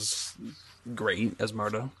Armas was great as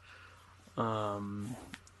Marta.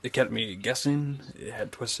 It kept me guessing. It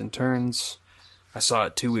had twists and turns. I saw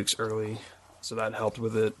it 2 weeks early, so that helped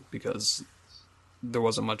with it because there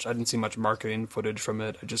wasn't much. I didn't see much marketing footage from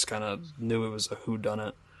it. I just kind of knew it was a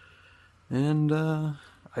whodunit, and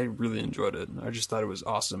I really enjoyed it. I just thought it was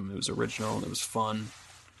awesome. It was original. It was fun,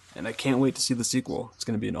 and I can't wait to see the sequel. It's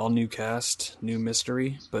going to be an all-new cast, new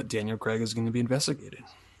mystery, but Daniel Craig is going to be investigating.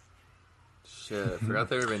 Shit, I forgot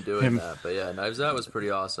they were even doing that. But yeah, Knives Out was pretty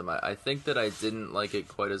awesome. I think that I didn't like it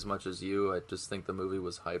quite as much as you. I just think the movie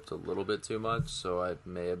was hyped a little bit too much, so I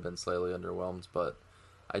may have been slightly underwhelmed, but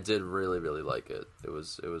I did really, really like it. It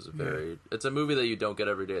was a very... It's a movie that you don't get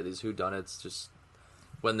every day. These whodunits, just...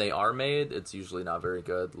 When they are made, it's usually not very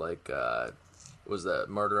good. Like, was that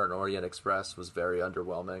Murder on Orient Express was very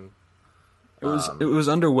underwhelming. It was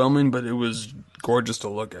underwhelming, but it was gorgeous to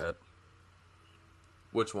look at.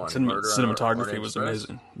 Which one? Cinematography was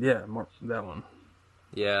amazing. Yeah, that one.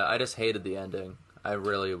 Yeah, I just hated the ending. I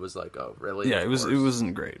really was like, oh, really? Yeah, it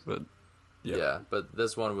wasn't great, but yeah. But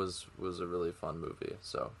this one was a really fun movie.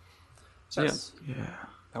 So yeah,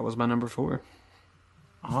 that was my number 4.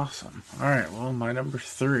 Awesome. All right. Well, my number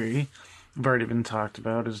 3, I've already been talked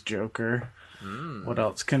about, is Joker. What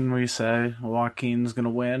else can we say? Joaquin's gonna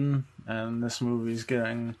win, and this movie's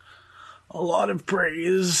getting a lot of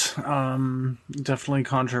praise. Definitely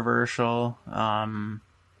controversial.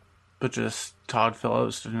 But just Todd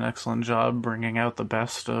Phillips did an excellent job bringing out the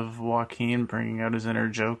best of Joaquin, bringing out his inner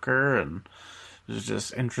Joker, and it was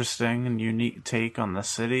just interesting and unique take on the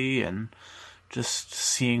city, and just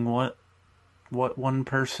seeing what one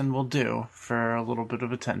person will do for a little bit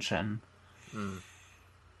of attention.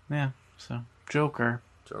 Yeah, so Joker.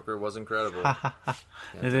 Joker was incredible.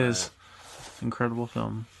 It is. Incredible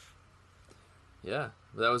film. Yeah.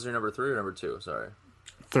 That was your number 3 or number 2? Sorry.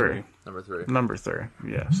 3. Number 3. Number 3,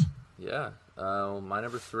 yes. Yeah. My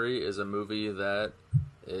number 3 is a movie that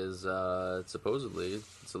is supposedly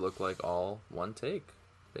to look like all one take,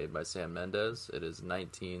 made by Sam Mendes. It is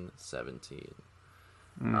 1917.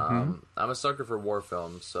 I'm a sucker for war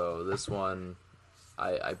films, so this one,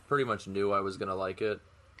 I pretty much knew I was gonna like it.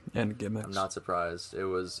 And gimmicks. I'm not surprised. It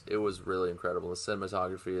was really incredible. The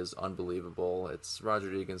cinematography is unbelievable. It's Roger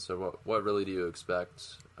Deakins, so what really do you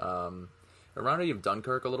expect? It reminded me of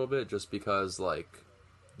Dunkirk a little bit, just because like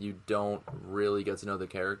you don't really get to know the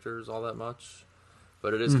characters all that much,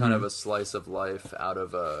 but it is kind of a slice of life out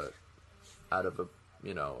of a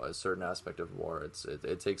a certain aspect of war.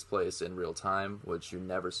 It takes place in real time, which you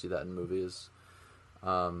never see that in movies.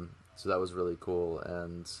 So that was really cool,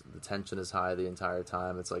 and the tension is high the entire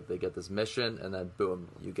time. It's like they get this mission, and then boom,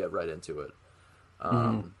 you get right into it.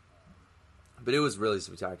 But it was really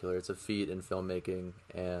spectacular. It's a feat in filmmaking,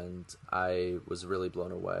 and I was really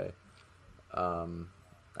blown away.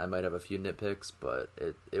 I might have a few nitpicks, but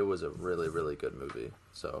it was a really, really good movie.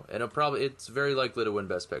 So, and it's very likely to win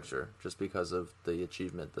Best Picture just because of the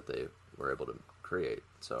achievement that they were able to create.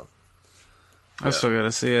 So, I still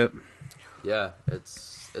gotta see it. Yeah,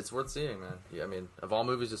 it's worth seeing, man. Yeah, I mean, of all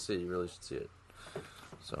movies to see, you really should see it.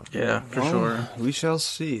 So yeah, for sure. We shall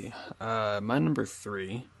see. My number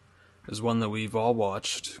 3 is one that we've all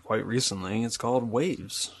watched quite recently. It's called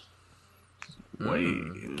Waves.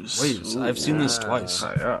 Waves. I've seen this twice.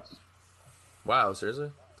 Yeah. Wow, seriously?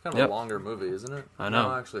 It's kind of a longer movie, isn't it? I know.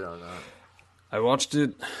 No, actually, I'm not. I watched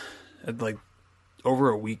it at like over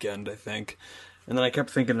a weekend, I think, and then I kept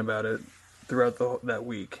thinking about it throughout that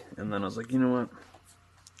week, and then I was like, you know what?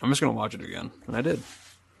 I'm just gonna watch it again, and I did.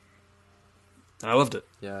 And I loved it.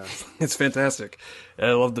 Yeah, it's fantastic.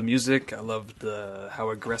 I love the music. I loved how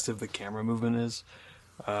aggressive the camera movement is.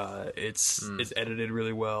 It's edited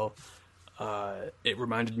really well. It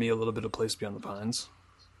reminded me a little bit of Place Beyond the Pines.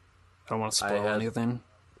 I don't want to spoil anything.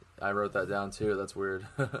 I wrote that down too. That's weird.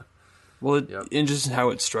 Well, and just how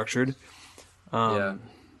it's structured. Yeah.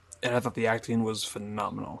 And I thought the acting was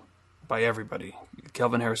phenomenal by everybody.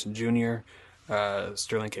 Kelvin Harrison Jr.,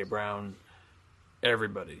 Sterling K. Brown,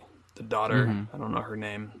 everybody. The daughter, I don't know her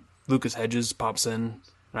name. Lucas Hedges pops in, and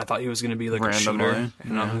I thought he was going to be like randomly, a shooter.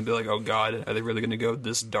 And I'm going to be like, oh God, are they really going to go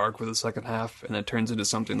this dark for the second half? And it turns into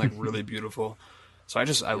something like really beautiful. So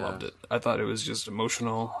I loved it. I thought it was just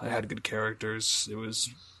emotional. It had good characters. It was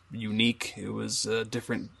unique. It was a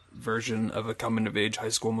different version of a coming-of-age high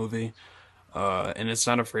school movie. And it's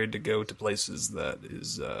not afraid to go to places that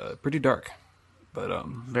is pretty dark. But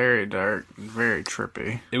very dark, very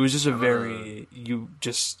trippy. It was just a very...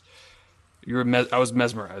 I was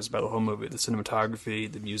mesmerized by the whole movie, the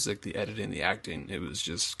cinematography, the music, the editing, the acting. It was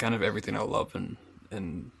just kind of everything I love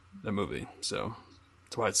in the movie. So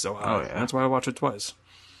that's why it's so high. Oh, yeah. And that's why I watched it twice.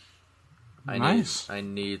 Nice. I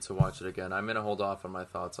need to watch it again. I'm gonna hold off on my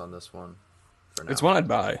thoughts on this one for now. It's one I'd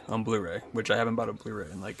buy on Blu-ray, which I haven't bought a Blu-ray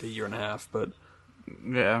in like a year and a half. But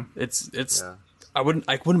Yeah. it's Yeah. I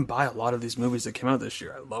wouldn't buy a lot of these movies that came out this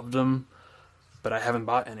year. I loved them, but I haven't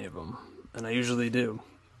bought any of them, and I usually do.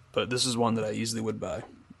 But this is one that I easily would buy.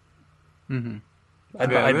 Mm-hmm. I'd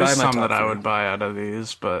There's buy my some top that I three. would buy out of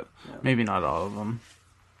these, but maybe not all of them.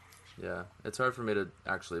 Yeah, it's hard for me to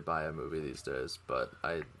actually buy a movie these days, but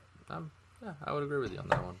I would agree with you on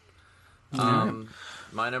that one.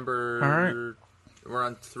 My number. All right. We're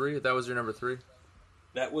on 3. That was your number 3.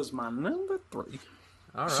 That was my number 3.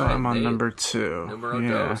 All right. So I'm on Nate. number 2. Numero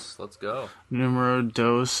dos. Let's go. Numero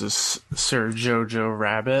dos is Sir Jojo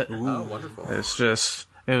Rabbit. Oh, wonderful.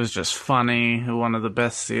 It was just funny. One of the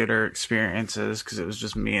best theater experiences because it was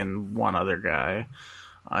just me and one other guy,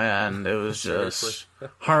 and it was just it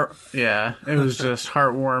was just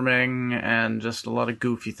heartwarming and just a lot of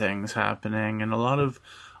goofy things happening and a lot of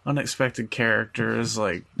unexpected characters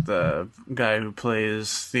like the guy who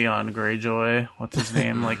plays Theon Greyjoy. What's his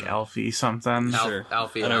name? Like Alfie something. Sure.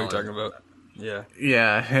 Alfie I know what Allen. you're talking about. Yeah.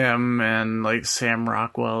 Yeah, him and like Sam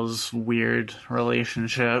Rockwell's weird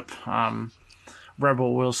relationship.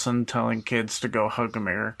 Rebel Wilson telling kids to go hug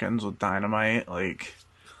Americans with dynamite. Like,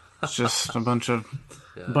 it's just a bunch of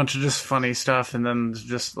just funny stuff. And then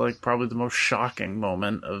just like probably the most shocking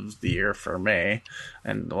moment of the year for me.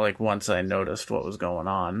 And like once I noticed what was going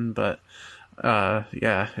on, but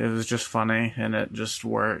yeah, it was just funny and it just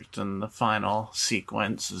worked. And the final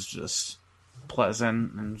sequence is just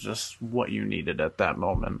pleasant and just what you needed at that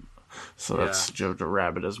moment. So that's Jojo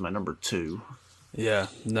Rabbit is my number 2. Yeah.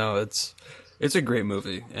 No, it's a great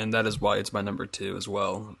movie, and that is why it's my number 2 as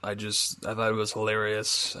well. I thought it was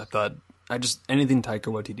hilarious. Anything Taika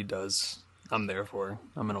Waititi does, I'm there for.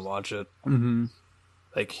 I'm gonna watch it. Mm-hmm.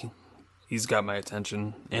 Like, he's got my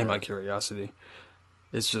attention and my curiosity.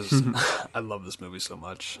 It's just, I love this movie so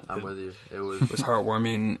much. I'm with you. It was It was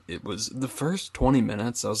heartwarming. It was the first 20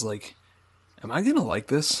 minutes. I was like, "Am I gonna like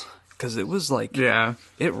this?" Because it was like, Yeah.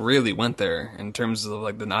 it really went there in terms of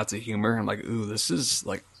like the Nazi humor. I'm like, ooh, this is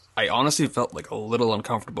like. I honestly felt like a little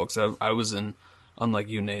uncomfortable because I was in, unlike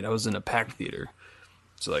you, Nate, I was in a packed theater,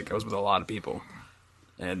 so like I was with a lot of people,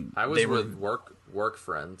 and I was they with work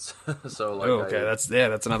friends, so like. Oh, okay,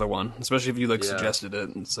 that's another one. Especially if you like Yeah. suggested it.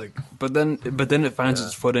 It's like, but then it finds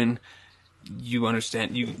its footing. You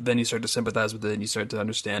understand. Then you start to sympathize with it, and you start to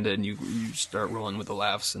understand it, and you start rolling with the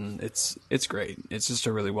laughs, and it's great. It's just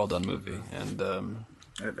a really well done movie, and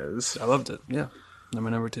It is. I loved it. Yeah,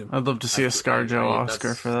 number 2. I'd love to see a ScarJo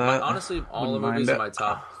Oscar for that. Honestly, all the Wouldn't movies mind in it. my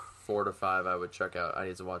top 4 to 5, I would check out. I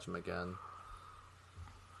need to watch them again.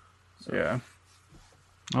 Yeah.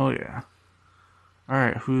 Oh yeah. All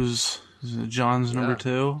right, is it John's number Yeah.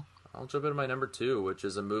 2? I'll jump into my number 2, which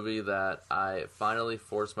is a movie that I finally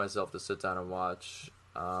forced myself to sit down and watch.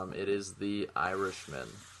 It is The Irishman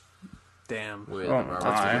Damn. with Oh, Robert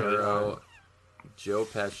my. De Niro, Joe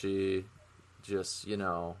Pesci, just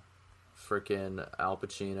freaking Al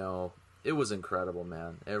Pacino. It was incredible,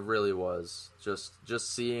 man. It really was. Just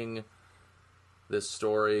seeing this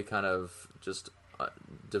story kind of just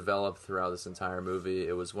develop throughout this entire movie.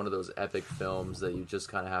 It was one of those epic films that you just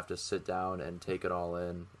kind of have to sit down and take it all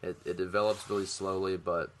in. It develops really slowly,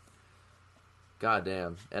 but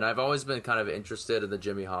goddamn. And I've always been kind of interested in the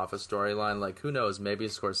Jimmy Hoffa storyline. Like, who knows? Maybe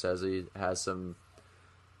Scorsese has some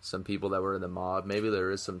people that were in the mob. Maybe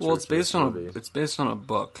there is some. Well, it's truth to this based on a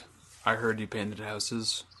book. I heard you painted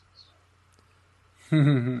houses.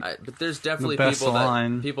 but there's definitely The best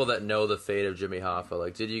line. people that know the fate of Jimmy Hoffa.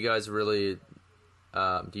 Like, did you guys really?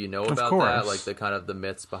 Do you know Of about course. that? Like the kind of the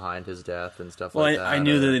myths behind his death and stuff Well, like that. I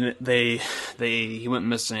knew or- that he went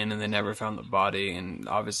missing and they never found the body, and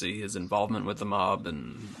obviously his involvement with the mob,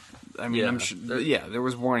 and I mean, Yeah. I'm sure, there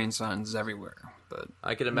was warning signs everywhere, but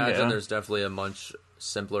I can imagine Yeah. there's definitely a much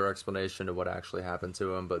simpler explanation to what actually happened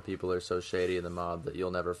to him, but people are so shady in the mob that you'll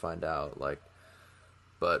never find out. Like,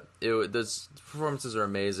 but this performances are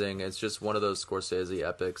amazing. It's just one of those Scorsese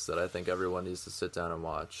epics that I think everyone needs to sit down and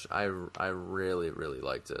watch. I really really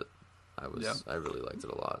liked it. I really liked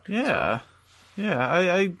it a lot. Yeah.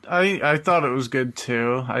 Yeah, I thought it was good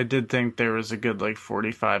too. I did think there was a good like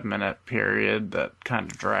 45-minute period that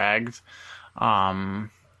kind of dragged. And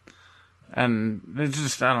it's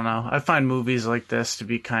just, I don't know. I find movies like this to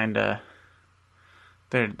be kind of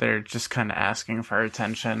they're just kind of asking for our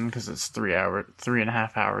attention because it's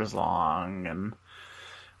 3.5 hours long, and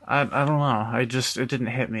I don't know. It didn't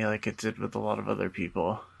hit me like it did with a lot of other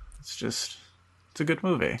people. It's a good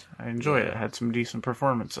movie. I enjoyed it. It had some decent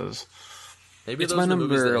performances. Maybe It's those my are the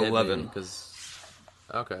movies that number hit 11. me because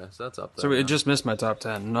okay, so that's up there. So it now. just missed my top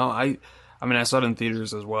 10. No, I mean, I saw it in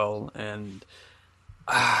theaters as well, and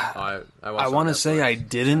I I want to say I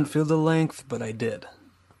didn't feel the length, but I did.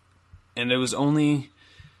 And it was only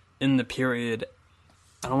in the period,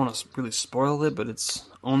 I don't want to really spoil it, but it's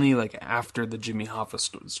only like after the Jimmy Hoffa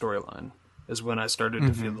storyline is when I started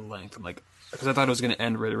to feel the length. I'm like, because I thought it was going to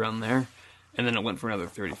end right around there, and then it went for another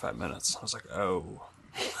 35 minutes. I was like, oh,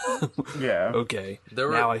 Yeah. okay. There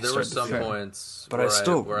were some points, but I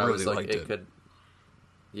still where I really was like, liked it it. could.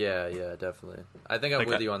 Yeah, definitely. I think I'm Like,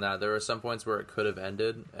 with you on that. There were some points where it could have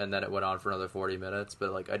ended, and then it went on for another 40 minutes.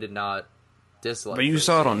 But like, I did not dislike. But you those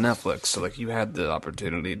saw it on scenes. Netflix, so like you had the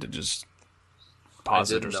opportunity to just I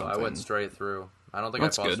pause it didn't or though. something. I went straight through. I don't think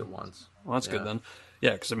That's I paused good. it once. Well, that's Yeah. good then.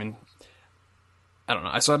 Yeah, because I mean, I don't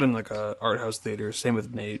know. I saw it in like a art house theater. Same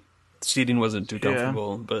with Nate. The seating wasn't too Yeah.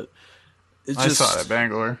 comfortable, but it I just. saw it at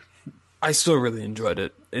Bangor. I still really enjoyed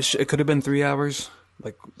it. It could have been 3 hours.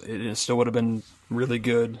 Like it still would have been really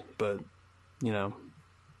good, but you know,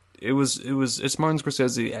 it's Martin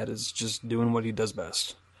Scorsese at his just doing what he does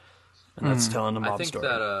best, and that's telling a I mob think story.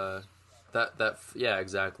 that yeah,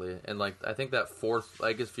 exactly. And like, I think that fourth,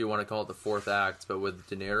 I guess if you want to call it the fourth act, but with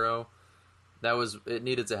De Niro, it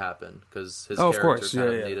needed to happen because his of character course. kind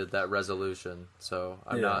Yeah, of yeah. needed that resolution. So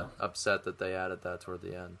I'm Yeah. not upset that they added that toward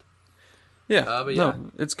the end. Yeah, but no, yeah.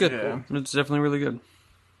 it's good. Yeah. It's definitely really good.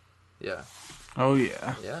 Yeah, Oh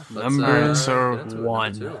yeah. yeah. Let's, Number so get into it.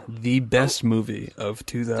 one, Number two. the best movie of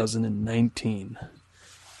 2019.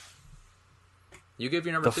 You gave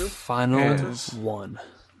your number The two. final Yes. one.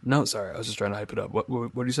 No, sorry, I was just trying to hype it up. What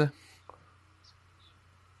did you say?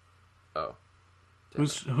 Oh,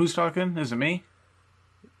 Who's talking? Is it me?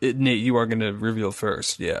 Nate, you are going to reveal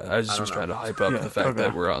first. Yeah, I just don't was know. trying to hype up Yeah, the fact okay.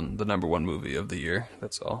 that we're on the number one movie of the year.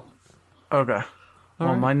 That's all. Okay. Well,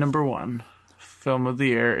 right. my number one film of the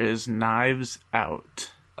year is Knives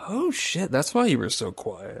Out. Oh shit, that's why you were so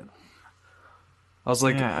quiet. I was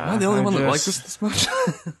like, Yeah, am I the only I one that likes just- this much?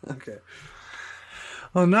 Okay.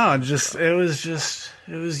 Well, no, it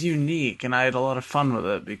was unique, and I had a lot of fun with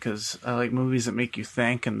it because I like movies that make you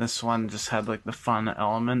think, and this one just had like the fun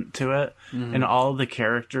element to it, and all the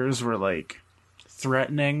characters were like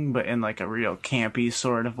threatening, but in like a real campy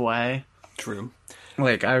sort of way. True.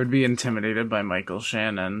 Like I would be intimidated by Michael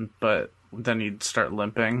Shannon, but then he'd start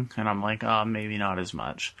limping, and I'm like, oh, maybe not as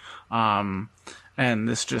much. And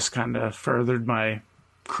this just kind of furthered my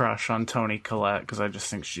crush on Toni Collette because I just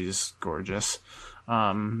think she's gorgeous,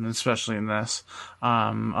 especially in this.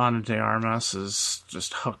 Ana de Armas has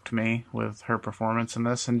just hooked me with her performance in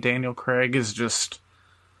this, and Daniel Craig is just.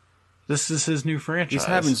 This is his new franchise. He's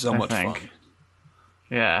having so I much think. fun.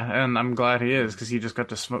 Yeah, and I'm glad he is because he just got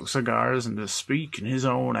to smoke cigars and to speak in his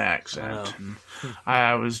own accent. And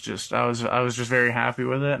I was just very happy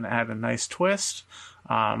with it, and it had a nice twist.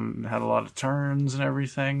 It had a lot of turns and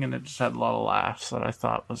everything, and it just had a lot of laughs that I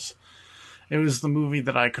thought was the movie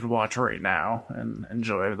that I could watch right now and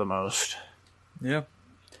enjoy the most. Yeah.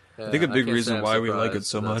 yeah, I think a big can't say reason I'm why we like it surprised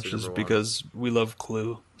so that that's much your is number one. because we love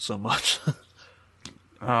Clue so much.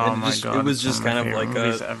 Oh And my just- god! it was it's just one kind my of like favorite a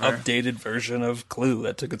movies ever. updated version of Clue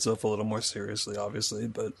that took itself a little more seriously, obviously,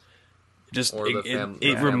 but it just Or the it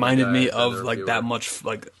Family reminded Guy me and of the like Reviewer. that much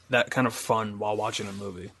like that kind of fun while watching a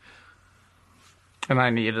movie. And I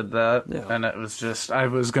needed that. Yeah. And it was just, I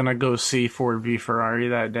was going to go see Ford v Ferrari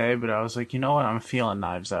that day, but I was like, you know what? I'm feeling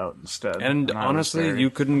Knives Out instead. And I was honestly, very you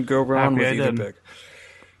couldn't go wrong happy with I either did. pick.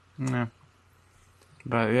 Yeah.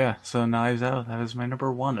 But yeah, so Knives Out, that is my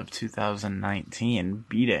number one of 2019,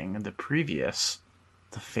 beating the previous,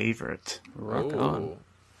 The Favorite. Rock Ooh, on.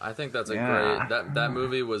 I think that's a Yeah. great. That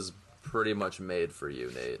movie was pretty much made for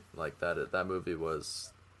you, Nate. Like that movie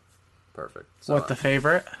was perfect. So, What, The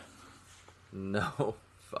Favorite? No,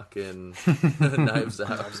 fucking Knives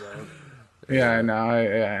Out. Yeah, I know,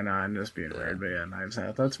 I know, I'm just being weird, but yeah, Knives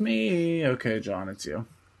Out, that's me. Okay, John, it's you.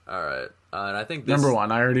 All right, and I think this, Number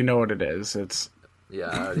one, I already know what it is. It's Yeah,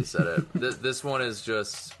 I already said it. This one is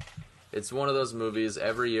just. It's one of those movies.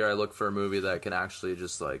 Every year I look for a movie that can actually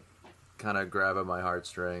just like kind of grab at my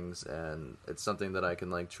heartstrings, and it's something that I can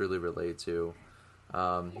like truly relate to.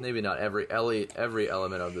 Maybe not every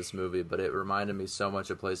element of this movie, but it reminded me so much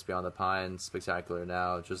of Place Beyond the Pines, Spectacular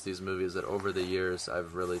Now, just these movies that over the years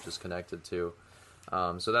I've really just connected to.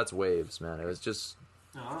 So that's Waves, man. It was just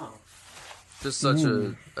such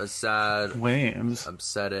a sad, Waves.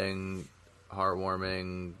 upsetting,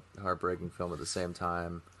 heartwarming, heartbreaking film at the same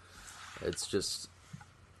time. It's just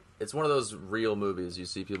it's one of those real movies. You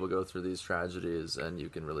see people go through these tragedies, and you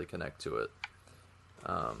can really connect to it.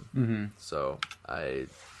 So I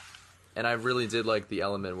really did like the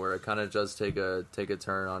element where it kind of does take a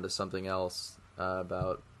turn onto something else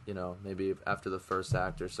about, you know, maybe after the first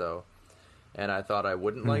act or so. And I thought I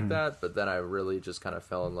wouldn't like that, but then I really just kind of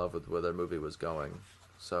fell in love with where the movie was going.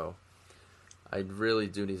 So I really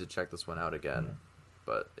do need to check this one out again.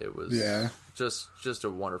 But it was just a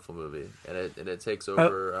wonderful movie, and it takes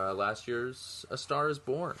over last year's A Star Is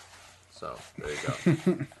Born. So there you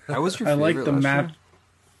go. That was your I favorite like the last map. year?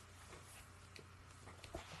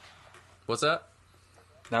 What's that?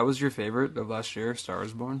 That was your favorite of last year, Star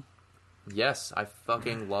Is Born? Yes, I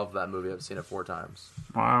fucking love that movie. I've seen it 4 times.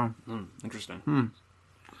 Wow. Interesting.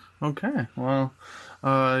 Okay. Well,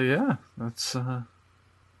 yeah, that's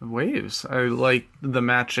waves. I like the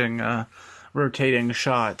matching rotating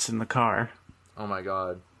shots in the car. Oh my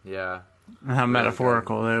god, yeah. And how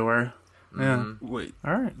metaphorical they were. Yeah. Wait,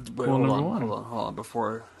 All right. wait, Cool, hold number on, one. hold on.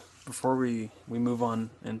 Before we move on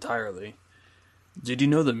entirely, did you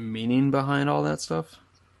know the meaning behind all that stuff?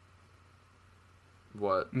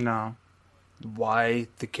 What? No. Why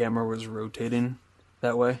the camera was rotating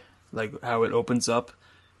that way? Like how it opens up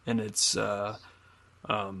and it's in a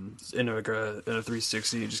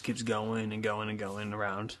 360, it just keeps going and going and going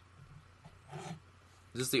around.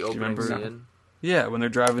 Is this the opening remember? scene? Yeah, when they're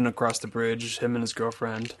driving across the bridge, him and his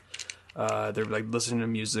girlfriend, they're like listening to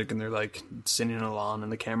music and they're like singing along,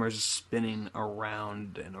 and the camera's just spinning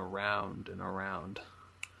around and around and around.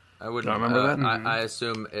 I wouldn't remember that? I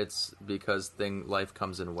assume it's because life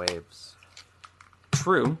comes in waves.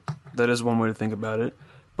 True, that is one way to think about it.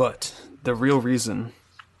 But the real reason,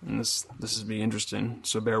 and this is be interesting,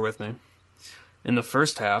 so bear with me. In the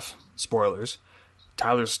first half, spoilers,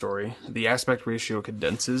 Tyler's story, the aspect ratio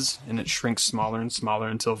condenses and it shrinks smaller and smaller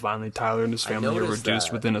until finally Tyler and his family are noticed reduced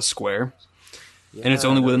that. within a square. Yeah, And it's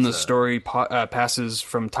only I within the noticed that. story passes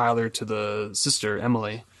from Tyler to the sister,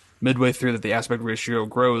 Emily. Midway through that, the aspect ratio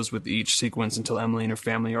grows with each sequence until Emily and her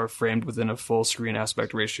family are framed within a full screen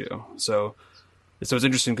aspect ratio. So it's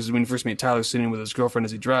interesting because when you first meet Tyler sitting with his girlfriend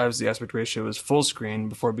as he drives, the aspect ratio is full screen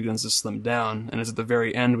before it begins to slim down. And it's at the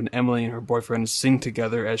very end when Emily and her boyfriend sing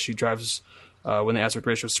together as she drives, when the aspect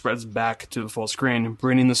ratio spreads back to the full screen,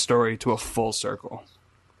 bringing the story to a full circle.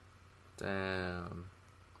 Damn.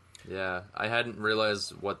 Yeah, I hadn't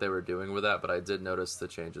realized what they were doing with that, but I did notice the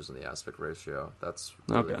changes in the aspect ratio. That's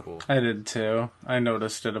really Okay. cool. I did too. I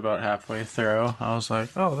noticed it about halfway through. I was like,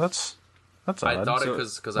 oh, that's odd. I thought So- it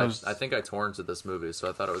because I think I torrented this movie, so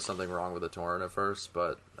I thought it was something wrong with the torrent at first,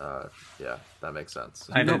 but yeah, that makes sense.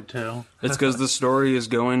 I did too. It's because the story is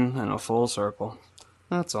going in a full circle.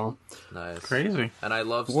 That's all. Nice. Crazy. And I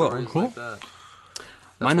love Whoa, stories cool. like that.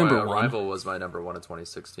 That's My why number one. Arrival was my number one in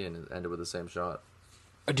 2016 and ended with the same shot.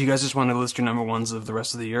 Do you guys just want to list your number ones of the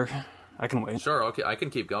rest of the year? I can wait. Sure, okay, I can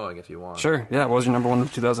keep going if you want. Sure, yeah. What was your number one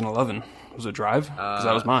of 2011? Was it Drive? Because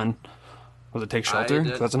that was mine. Was it Take Shelter?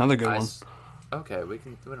 'Cause that's another good one. Okay, we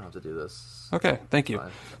don't have to do this. Okay, thank you.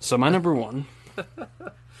 Fine. So my number one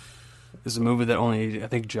is a movie that only I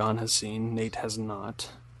think John has seen. Nate has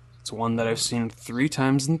not. It's one that I've seen 3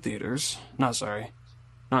 times in theaters. Not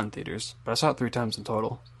in theaters, but I saw it 3 times in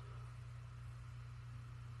total.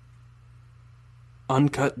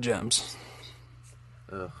 Uncut Gems.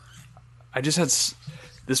 Ugh. I just had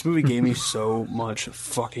this movie gave me so much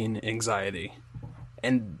fucking anxiety,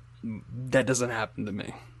 and that doesn't happen to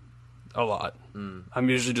me a lot. I'm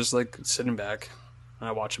usually just like sitting back and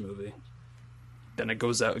I watch a movie, then it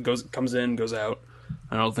comes in, goes out,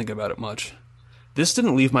 and I don't think about it much. This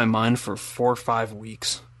didn't leave my mind for 4 or 5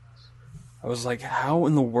 weeks. I was like, how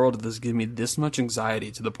in the world did this give me this much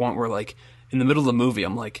anxiety to the point where, like, in the middle of the movie,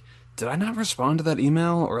 I'm like, did I not respond to that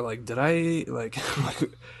email? Or, like, did I, like,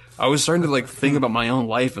 I was starting to, like, think about my own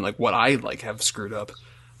life and, like, what I, like, have screwed up.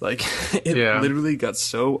 Like, it literally got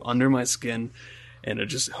so under my skin, and it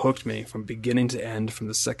just hooked me from beginning to end, from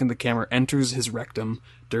the second the camera enters his rectum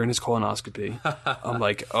during his colonoscopy. I'm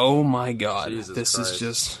like, oh my god, Jesus this Christ. is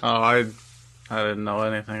just... Oh, I didn't know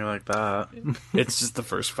anything like that. It's just the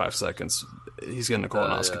first 5 seconds. He's getting a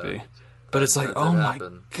colonoscopy. yeah. But it's like, That oh did my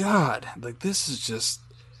happen. god. Like, this is just...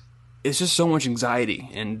 It's just so much anxiety.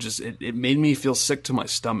 And just, it made me feel sick to my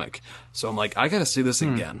stomach. So I'm like, I gotta see this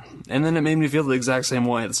again. And then it made me feel the exact same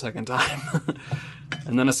way the second time.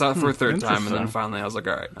 And then I saw it for a third time. And then Interesting. finally I was like,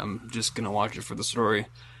 alright, I'm just gonna watch it for the story.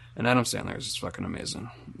 And Adam Sandler is just fucking amazing.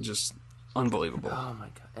 Just unbelievable. Oh my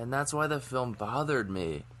god! And that's why the film bothered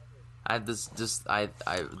me. I had this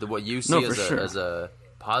what you see No, for sure. as a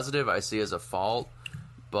positive, I see as a fault.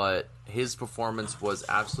 But his performance was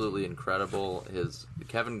absolutely incredible. His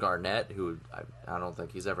Kevin Garnett, who I don't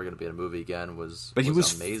think he's ever going to be in a movie again, was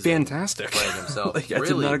amazing, fantastic playing himself. Like, I did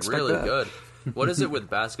really, not expect really that. good. What is it with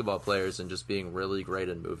basketball players and just being really great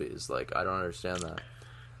in movies? Like, I don't understand that.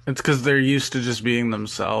 It's because they're used to just being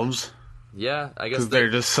themselves. Yeah, I guess Because they're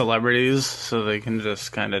just celebrities, so they can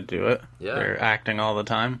just kind of do it. Yeah. They're acting all the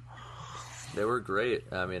time. they were great.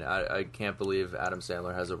 I mean, I can't believe Adam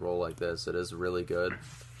Sandler has a role like this. It is really good.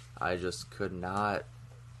 I just could not.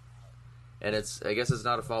 And I guess it's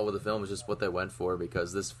not a fault with the film, it's just what they went for,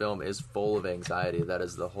 because this film is full of anxiety. That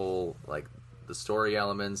is the whole, like, the story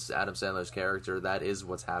elements, Adam Sandler's character, that is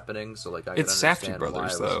what's happening. So, like, I can It's understand Safdie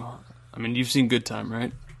brothers, why though. I mean, you've seen Good Time,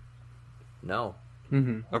 right? No.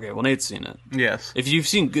 Okay, well, Nate's seen it. Yes. If you've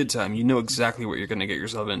seen Good Time, you know exactly what you're going to get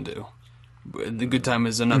yourself into. But The Good Time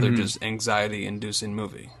is another just anxiety-inducing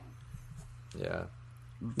movie. Yeah.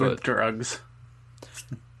 With But drugs.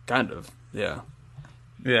 kind of, yeah.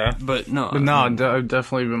 Yeah. But no, But no, I mean, I've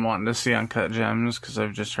definitely been wanting to see Uncut Gems because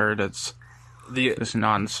I've just heard it's the just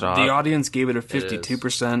nonstop. the audience gave it a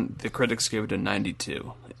 52%. The critics gave it a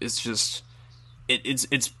 92%. It's just, it's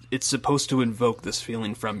supposed to invoke this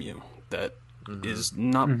feeling from you that is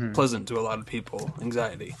not pleasant to a lot of people,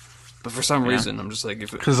 anxiety. But for some reason, I'm just like,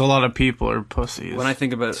 Because a lot of people are pussies. when I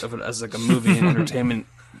think of it as like a movie and entertainment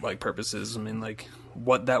like purposes, I mean, like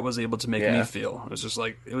what that was able to make me feel. It was just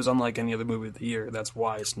like, it was unlike any other movie of the year. That's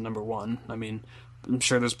why it's number one. I mean, I'm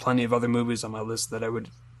sure there's plenty of other movies on my list that I would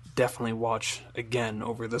definitely watch again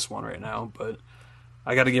over this one right now, but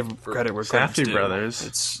I got to give credit where credit's Safdie due. brothers.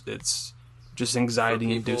 It's just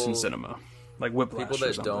anxiety-inducing people- cinema, like Whiplash. People or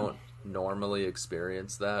that something. don't normally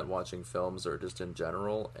experience that watching films or just in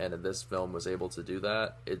general, and this film was able to do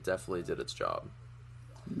that, it definitely did its job.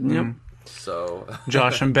 Yep. So,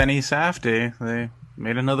 Josh and Benny Safdie, they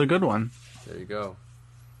made another good one. there you go.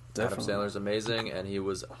 Definitely. Adam Sandler's amazing, and he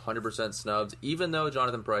was 100% snubbed, even though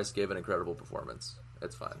Jonathan Pryce gave an incredible performance.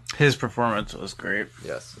 It's fine. His performance was great.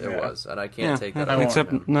 Yes, it Yeah. was, and I can't take that I away. won't-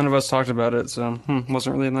 Except none of us talked about it, so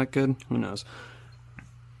wasn't really that good. Who knows?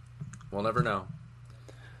 We'll never know.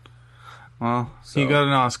 Well, So- he got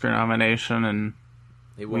an Oscar nomination, and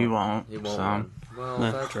He We won't, He won't so- win. Well,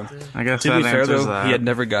 Nah, that's true. I guess To that be fair, answers though, that. he had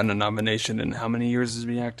never gotten a nomination in how many years is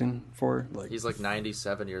he acting for? Like, He's like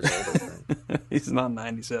 97 years old, I think. he's not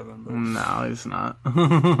 97. But... No, he's not.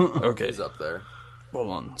 Okay, He's up there. hold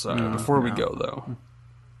on. Sorry, before we go, though.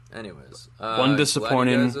 Anyways, One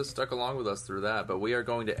disappointing- Glad you guys stuck along with us through that, but we are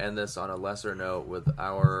going to end this on a lesser note with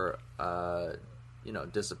our,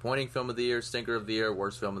 disappointing film of the year, stinker of the year,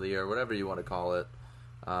 worst film of the year, whatever you want to call it.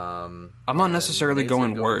 I'm not necessarily Nate's gonna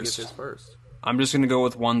going go and worst. get his first. I'm just going to go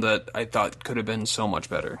with one that I thought could have been so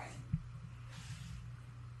much better.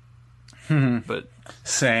 But,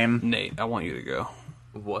 Same. Nate, I want you to go.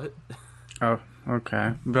 What? Oh,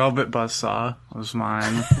 okay. Velvet Buzzsaw was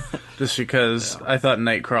mine. Just because I thought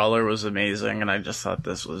Nightcrawler was amazing, and I just thought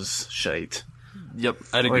this was shite. Yep,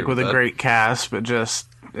 I'd agree Like, with a that. great cast, but just...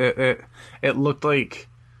 It looked like...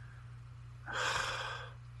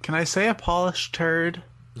 Can I say a polished turd?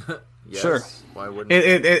 Yes. Sure. Why wouldn't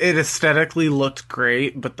It aesthetically looked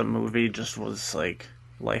great, but the movie just was, like,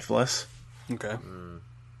 lifeless. Okay.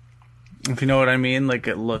 If you know what I mean, like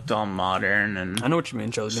it looked all modern and I know what you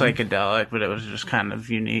mean, Charlie. psychedelic, but it was just kind of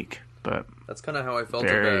unique. But That's kind of how I felt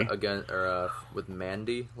Very. with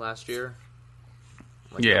Mandy last year.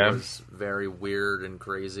 Like, Yeah. It was very weird and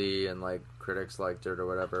crazy, and like critics liked it or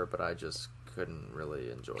whatever, but I just couldn't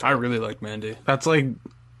really enjoy it. I really liked Mandy. that's like,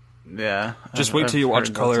 yeah. Just wait till you watch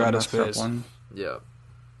heard Color that's a Out of messed up Space. one. Yeah.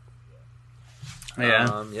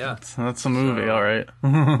 Yeah, Yeah. that's a movie, So- all right.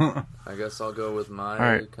 I guess I'll go with my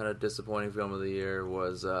Alright. kind of disappointing film of the year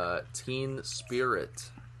was Teen Spirit.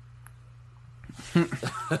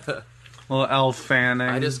 Well, Elle Fanning.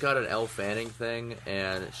 I just got an Elle Fanning thing,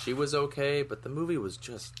 and she was okay, but the movie was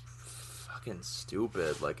just fucking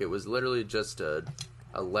stupid. Like, it was literally just a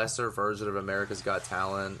lesser version of America's Got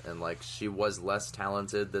Talent, and like she was less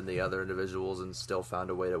talented than the other individuals, and still found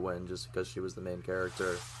a way to win just because she was the main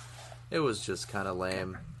character. It was just kind of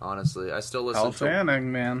lame, honestly. I still listen Elle to.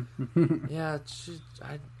 Fanning, man. Yeah,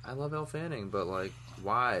 I love Elle Fanning, but like,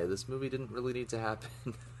 why? This movie didn't really need to happen.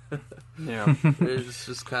 Yeah. It's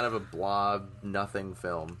just kind of a blob, nothing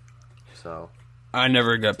film. So I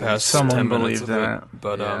never got past Someone 10 minutes believed of that. it.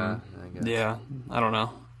 But, I guess. yeah, I don't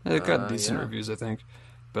know. It got decent yeah. reviews, I think.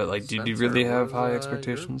 But, like, did you Spencer, really have what high was,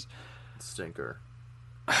 expectations? Stinker.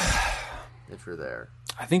 If you're there,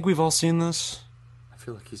 I think we've all seen this. I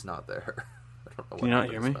feel like he's not there. I don't know what Can you not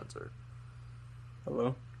happened hear to me? Spencer.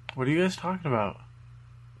 Hello? What are you guys talking about?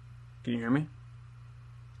 Can you hear me?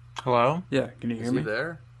 Hello? Yeah, can you hear Is me? he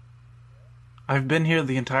there? I've been here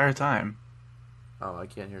the entire time. Oh, I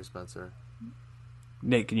can't hear Spencer.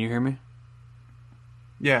 Nate, can you hear me?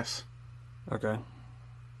 Yes. Okay.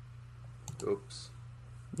 Oops.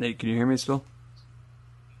 Nate, can you hear me still?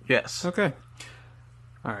 Yes. Okay.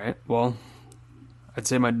 All right. Well, I'd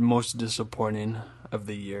say my most disappointing of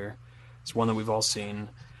the year is one that we've all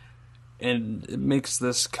seen, and it makes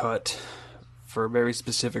this cut for a very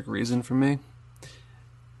specific reason for me,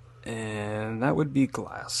 and that would be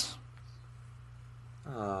Glass.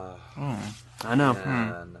 I know.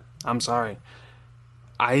 Man. I'm sorry.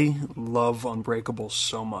 I love Unbreakable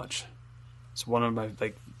so much. It's one of my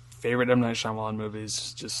favorite M. Night Shyamalan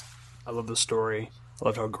movies. Just, I love the story. I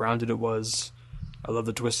love how grounded it was. I love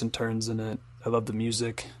the twists and turns in it. I love the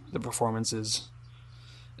music, the performances.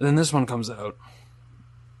 And then this one comes out,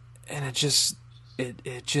 and it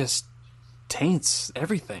just taints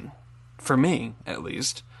everything. For me, at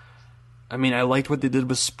least. I mean, I liked what they did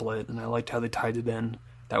with Split, and I liked how they tied it in.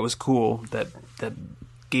 That was cool. That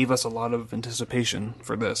gave us a lot of anticipation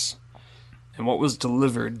for this. And what was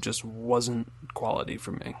delivered just wasn't quality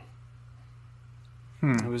for me.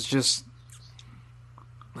 It was just,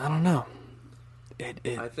 I don't know.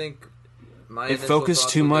 I think my It initial focused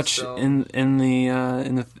thoughts too with much this film- in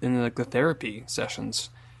the therapy sessions.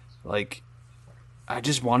 Like, I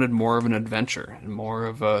just wanted more of an adventure and more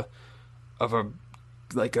of a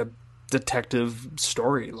detective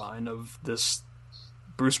storyline of this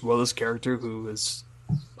Bruce Willis character who is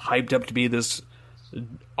hyped up to be this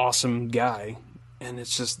awesome guy, and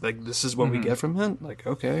it's just like, this is what we get from him. Like,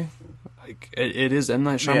 okay, like it is M.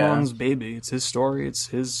 Night Shyamalan's baby. It's his story. It's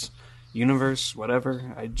his universe.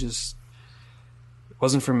 Whatever. It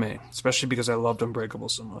wasn't for me, especially because I loved Unbreakable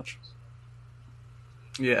so much.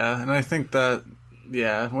 Yeah, and I think that,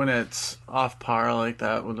 when it's off par like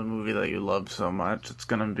that with a movie that you love so much, it's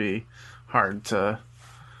going to be hard to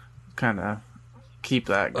kind of keep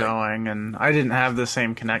that going. And I didn't have the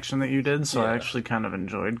same connection that you did, so I actually kind of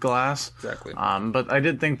enjoyed Glass. Exactly. But I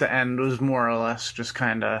did think the end was more or less just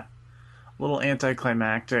kind of a little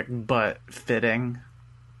anticlimactic, but fitting.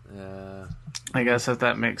 Yeah. I guess if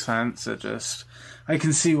that makes sense. I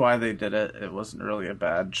can see why they did it. It wasn't really a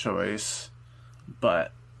bad choice,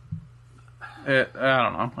 but I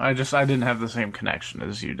don't know. I didn't have the same connection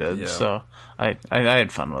as you did, so I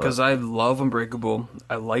had fun with it. Because I love Unbreakable.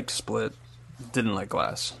 I liked Split. Didn't like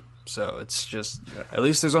Glass. So it's just, at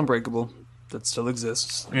least there's Unbreakable that still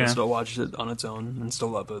exists. I can still watch it on its own and still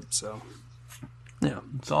love it. So, yeah.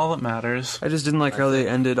 It's all that matters. I just didn't like how they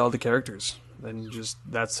ended all the characters. And just,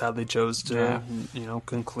 that's how they chose to,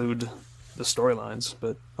 conclude the storylines.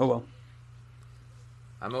 But, oh well.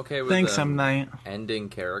 I'm okay with Thanks, them M. Night. ending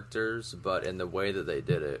characters, but in the way that they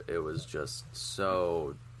did it, it was just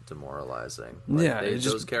so demoralizing.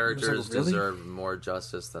 Those characters really? deserve more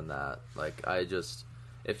justice than that.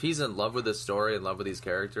 If he's in love with the story, in love with these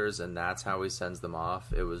characters, and that's how he sends them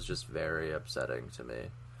off, it was just very upsetting to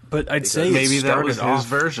me. But I'd say maybe it that was started his off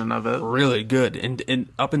version of it. really good, and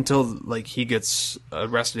up until he gets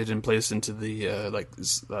arrested and placed into the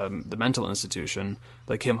the mental institution,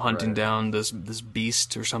 like him hunting down this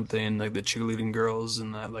beast or something, like the cheerleading girls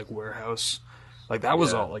in that warehouse, that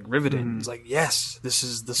was all riveting. It's like, yes, this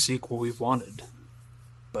is the sequel we've wanted.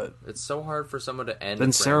 But it's so hard for someone to end.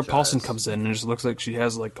 Then Sarah Paulson comes in and it just looks like she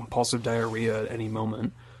has compulsive diarrhea at any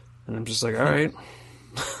moment, and I'm just like, all right,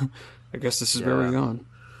 I guess this is where we're going.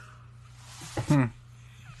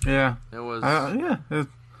 Yeah. It was.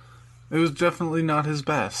 It was definitely not his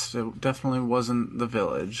best. It definitely wasn't The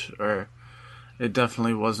Village, or it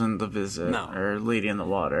definitely wasn't The Visit, or Lady in the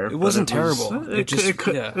Water. It wasn't terrible.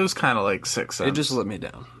 It was kind of like Sixth Sense. It just let me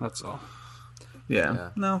down. That's all. Yeah.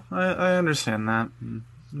 No, I understand that.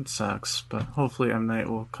 It sucks, but hopefully M. Night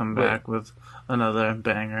will come back with another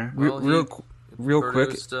banger. Real quick.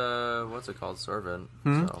 What's it called? Servant.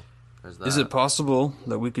 So there's that. Is it possible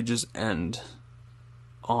that we could just end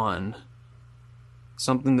on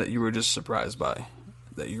something that you were just surprised by,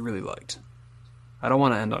 that you really liked? I don't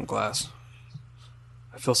want to end on Glass.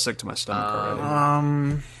 I feel sick to my stomach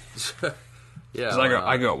already. Yeah,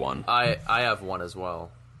 I got one. I have one as well.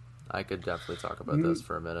 I could definitely talk about this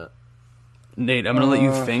for a minute. Nate, I'm going to let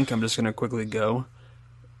you think. I'm just going to quickly go.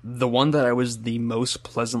 The one that I was the most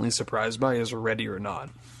pleasantly surprised by is Ready or Not.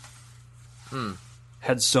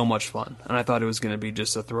 Had so much fun. And I thought it was going to be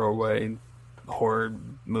just a throwaway horror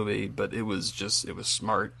movie, but it was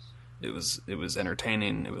smart. It was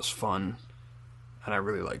entertaining. It was fun. And I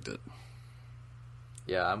really liked it.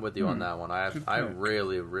 Yeah, I'm with you on that one. I pick.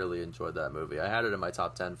 really, really enjoyed that movie. I had it in my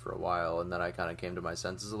top 10 for a while, and then I kind of came to my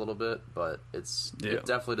senses a little bit, but it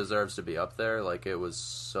definitely deserves to be up there. Like, it was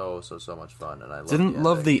so much fun, and I Didn't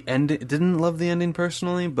love the ending. Didn't love the ending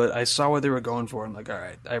personally, but I saw what they were going for. I'm like, all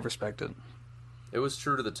right, I respect it. It was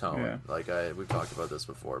true to the tone. Yeah. Like we've talked about this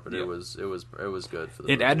before, but it was good for the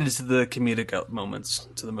It movie. added to the comedic moments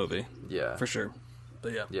to the movie. Yeah. For sure.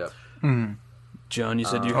 But yeah. Yeah. Mm-hmm. John, you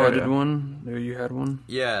said you Oh, had yeah. one? Or you had one?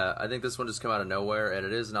 Yeah, I think this one just came out of nowhere, and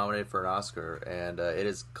it is nominated for an Oscar, and it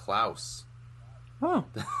is Klaus. Oh.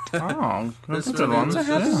 Oh, This that's a good movie one. was It's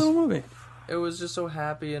a happy just- little movie. It was just so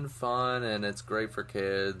happy and fun, and it's great for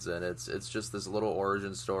kids, and it's just this little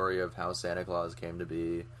origin story of how Santa Claus came to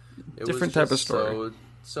be. It Different was type of just story.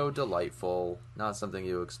 So delightful. Not something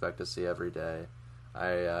you expect to see every day. I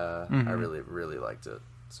really, really liked it.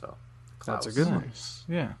 So, Klaus. That's a good one. Nice.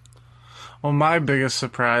 Yeah. Well, my biggest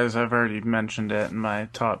surprise, I've already mentioned it in my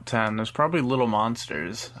top 10, is probably Little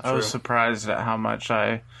Monsters. I was True. surprised at how much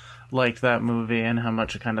I liked that movie and how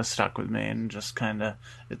much it kind of stuck with me, and just kind of,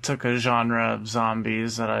 it took a genre of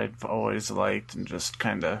zombies that I've always liked and just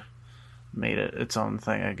kind of made it its own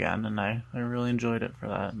thing again, and I really enjoyed it for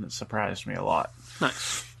that, and it surprised me a lot.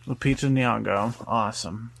 Nice. Lupita Nyong'o,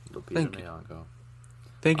 awesome. Lupita Thank you. Nyong'o.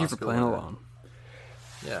 Thank you Oscar for playing winner. along.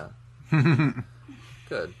 Yeah.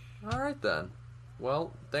 Good. All right, then.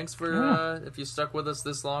 Well, thanks for, if you stuck with us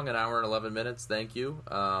this long, an hour and 11 minutes, thank you.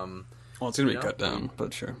 Well, it's going to be You know, cut down,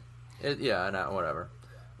 but sure. Whatever.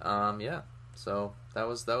 Yeah. So that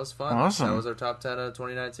was fun. Awesome. That was our top 10 of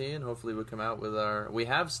 2019. Hopefully we come out with we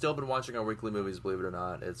have still been watching our weekly movies, believe it or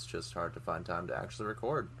not. It's just hard to find time to actually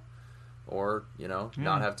record. Or,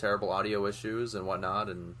 not have terrible audio issues and whatnot,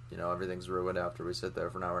 and, everything's ruined after we sit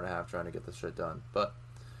there for an hour and a half trying to get this shit done. But,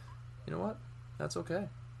 you know what? That's okay.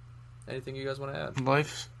 Anything you guys want to add?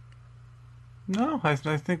 Life. No, I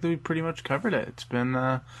think that we pretty much covered it. It's been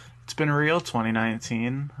real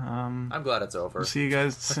 2019. I'm glad it's over. We'll see you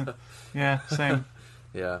guys soon. Yeah, same.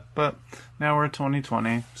 Yeah. But now we're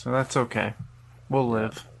 2020, so that's okay. We'll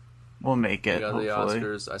live. We'll make We it, got the hopefully.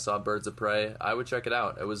 Oscars. I saw Birds of Prey. I would check it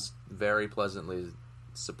out. It was very pleasantly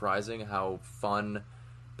surprising how fun,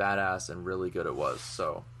 badass, and really good it was.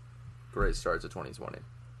 So, great start to 2020.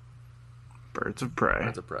 Birds of Prey.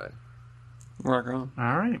 Birds of Prey. Rock on.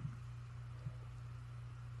 All right.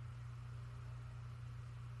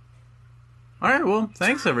 All right, well,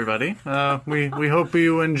 thanks, everybody. We hope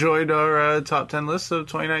you enjoyed our top 10 list of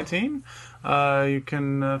 2019. You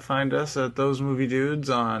can find us at Those Movie Dudes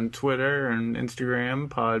on Twitter and Instagram,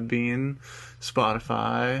 Podbean,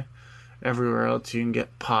 Spotify, everywhere else you can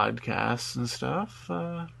get podcasts and stuff.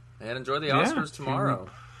 And enjoy the Yeah. Oscars tomorrow.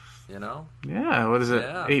 Yeah, what is it?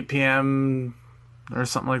 Yeah. 8 p.m. or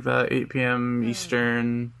something like that, 8 p.m.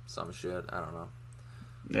 Eastern. Some shit. I don't know.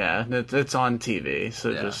 Yeah, it's on TV, so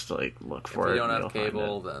Yeah. just look If for it. you don't and have you'll find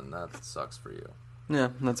cable, it. then that sucks for you. Yeah,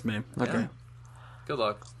 that's me. Okay. Yeah. Good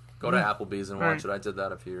luck. Go to Applebee's and All watch right. it. I did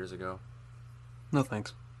that a few years ago. No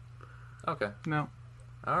thanks. Okay. No.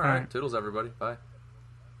 All right. right. Toodles, everybody. Bye.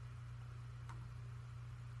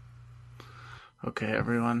 Okay,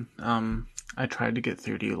 everyone. I tried to get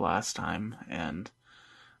through to you last time, and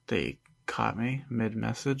they caught me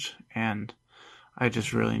mid-message, and I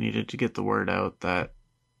just really needed to get the word out that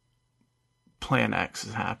Plan X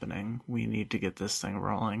is happening. We need to get this thing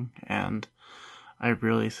rolling, and I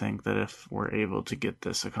really think that if we're able to get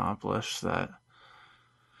this accomplished, that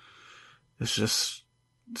there's just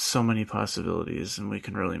so many possibilities, and we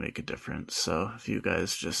can really make a difference. So if you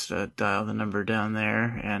guys just dial the number down there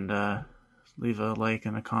and leave a like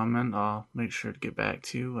and a comment, I'll make sure to get back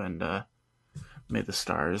to you, and may the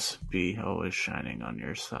stars be always shining on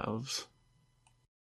yourselves.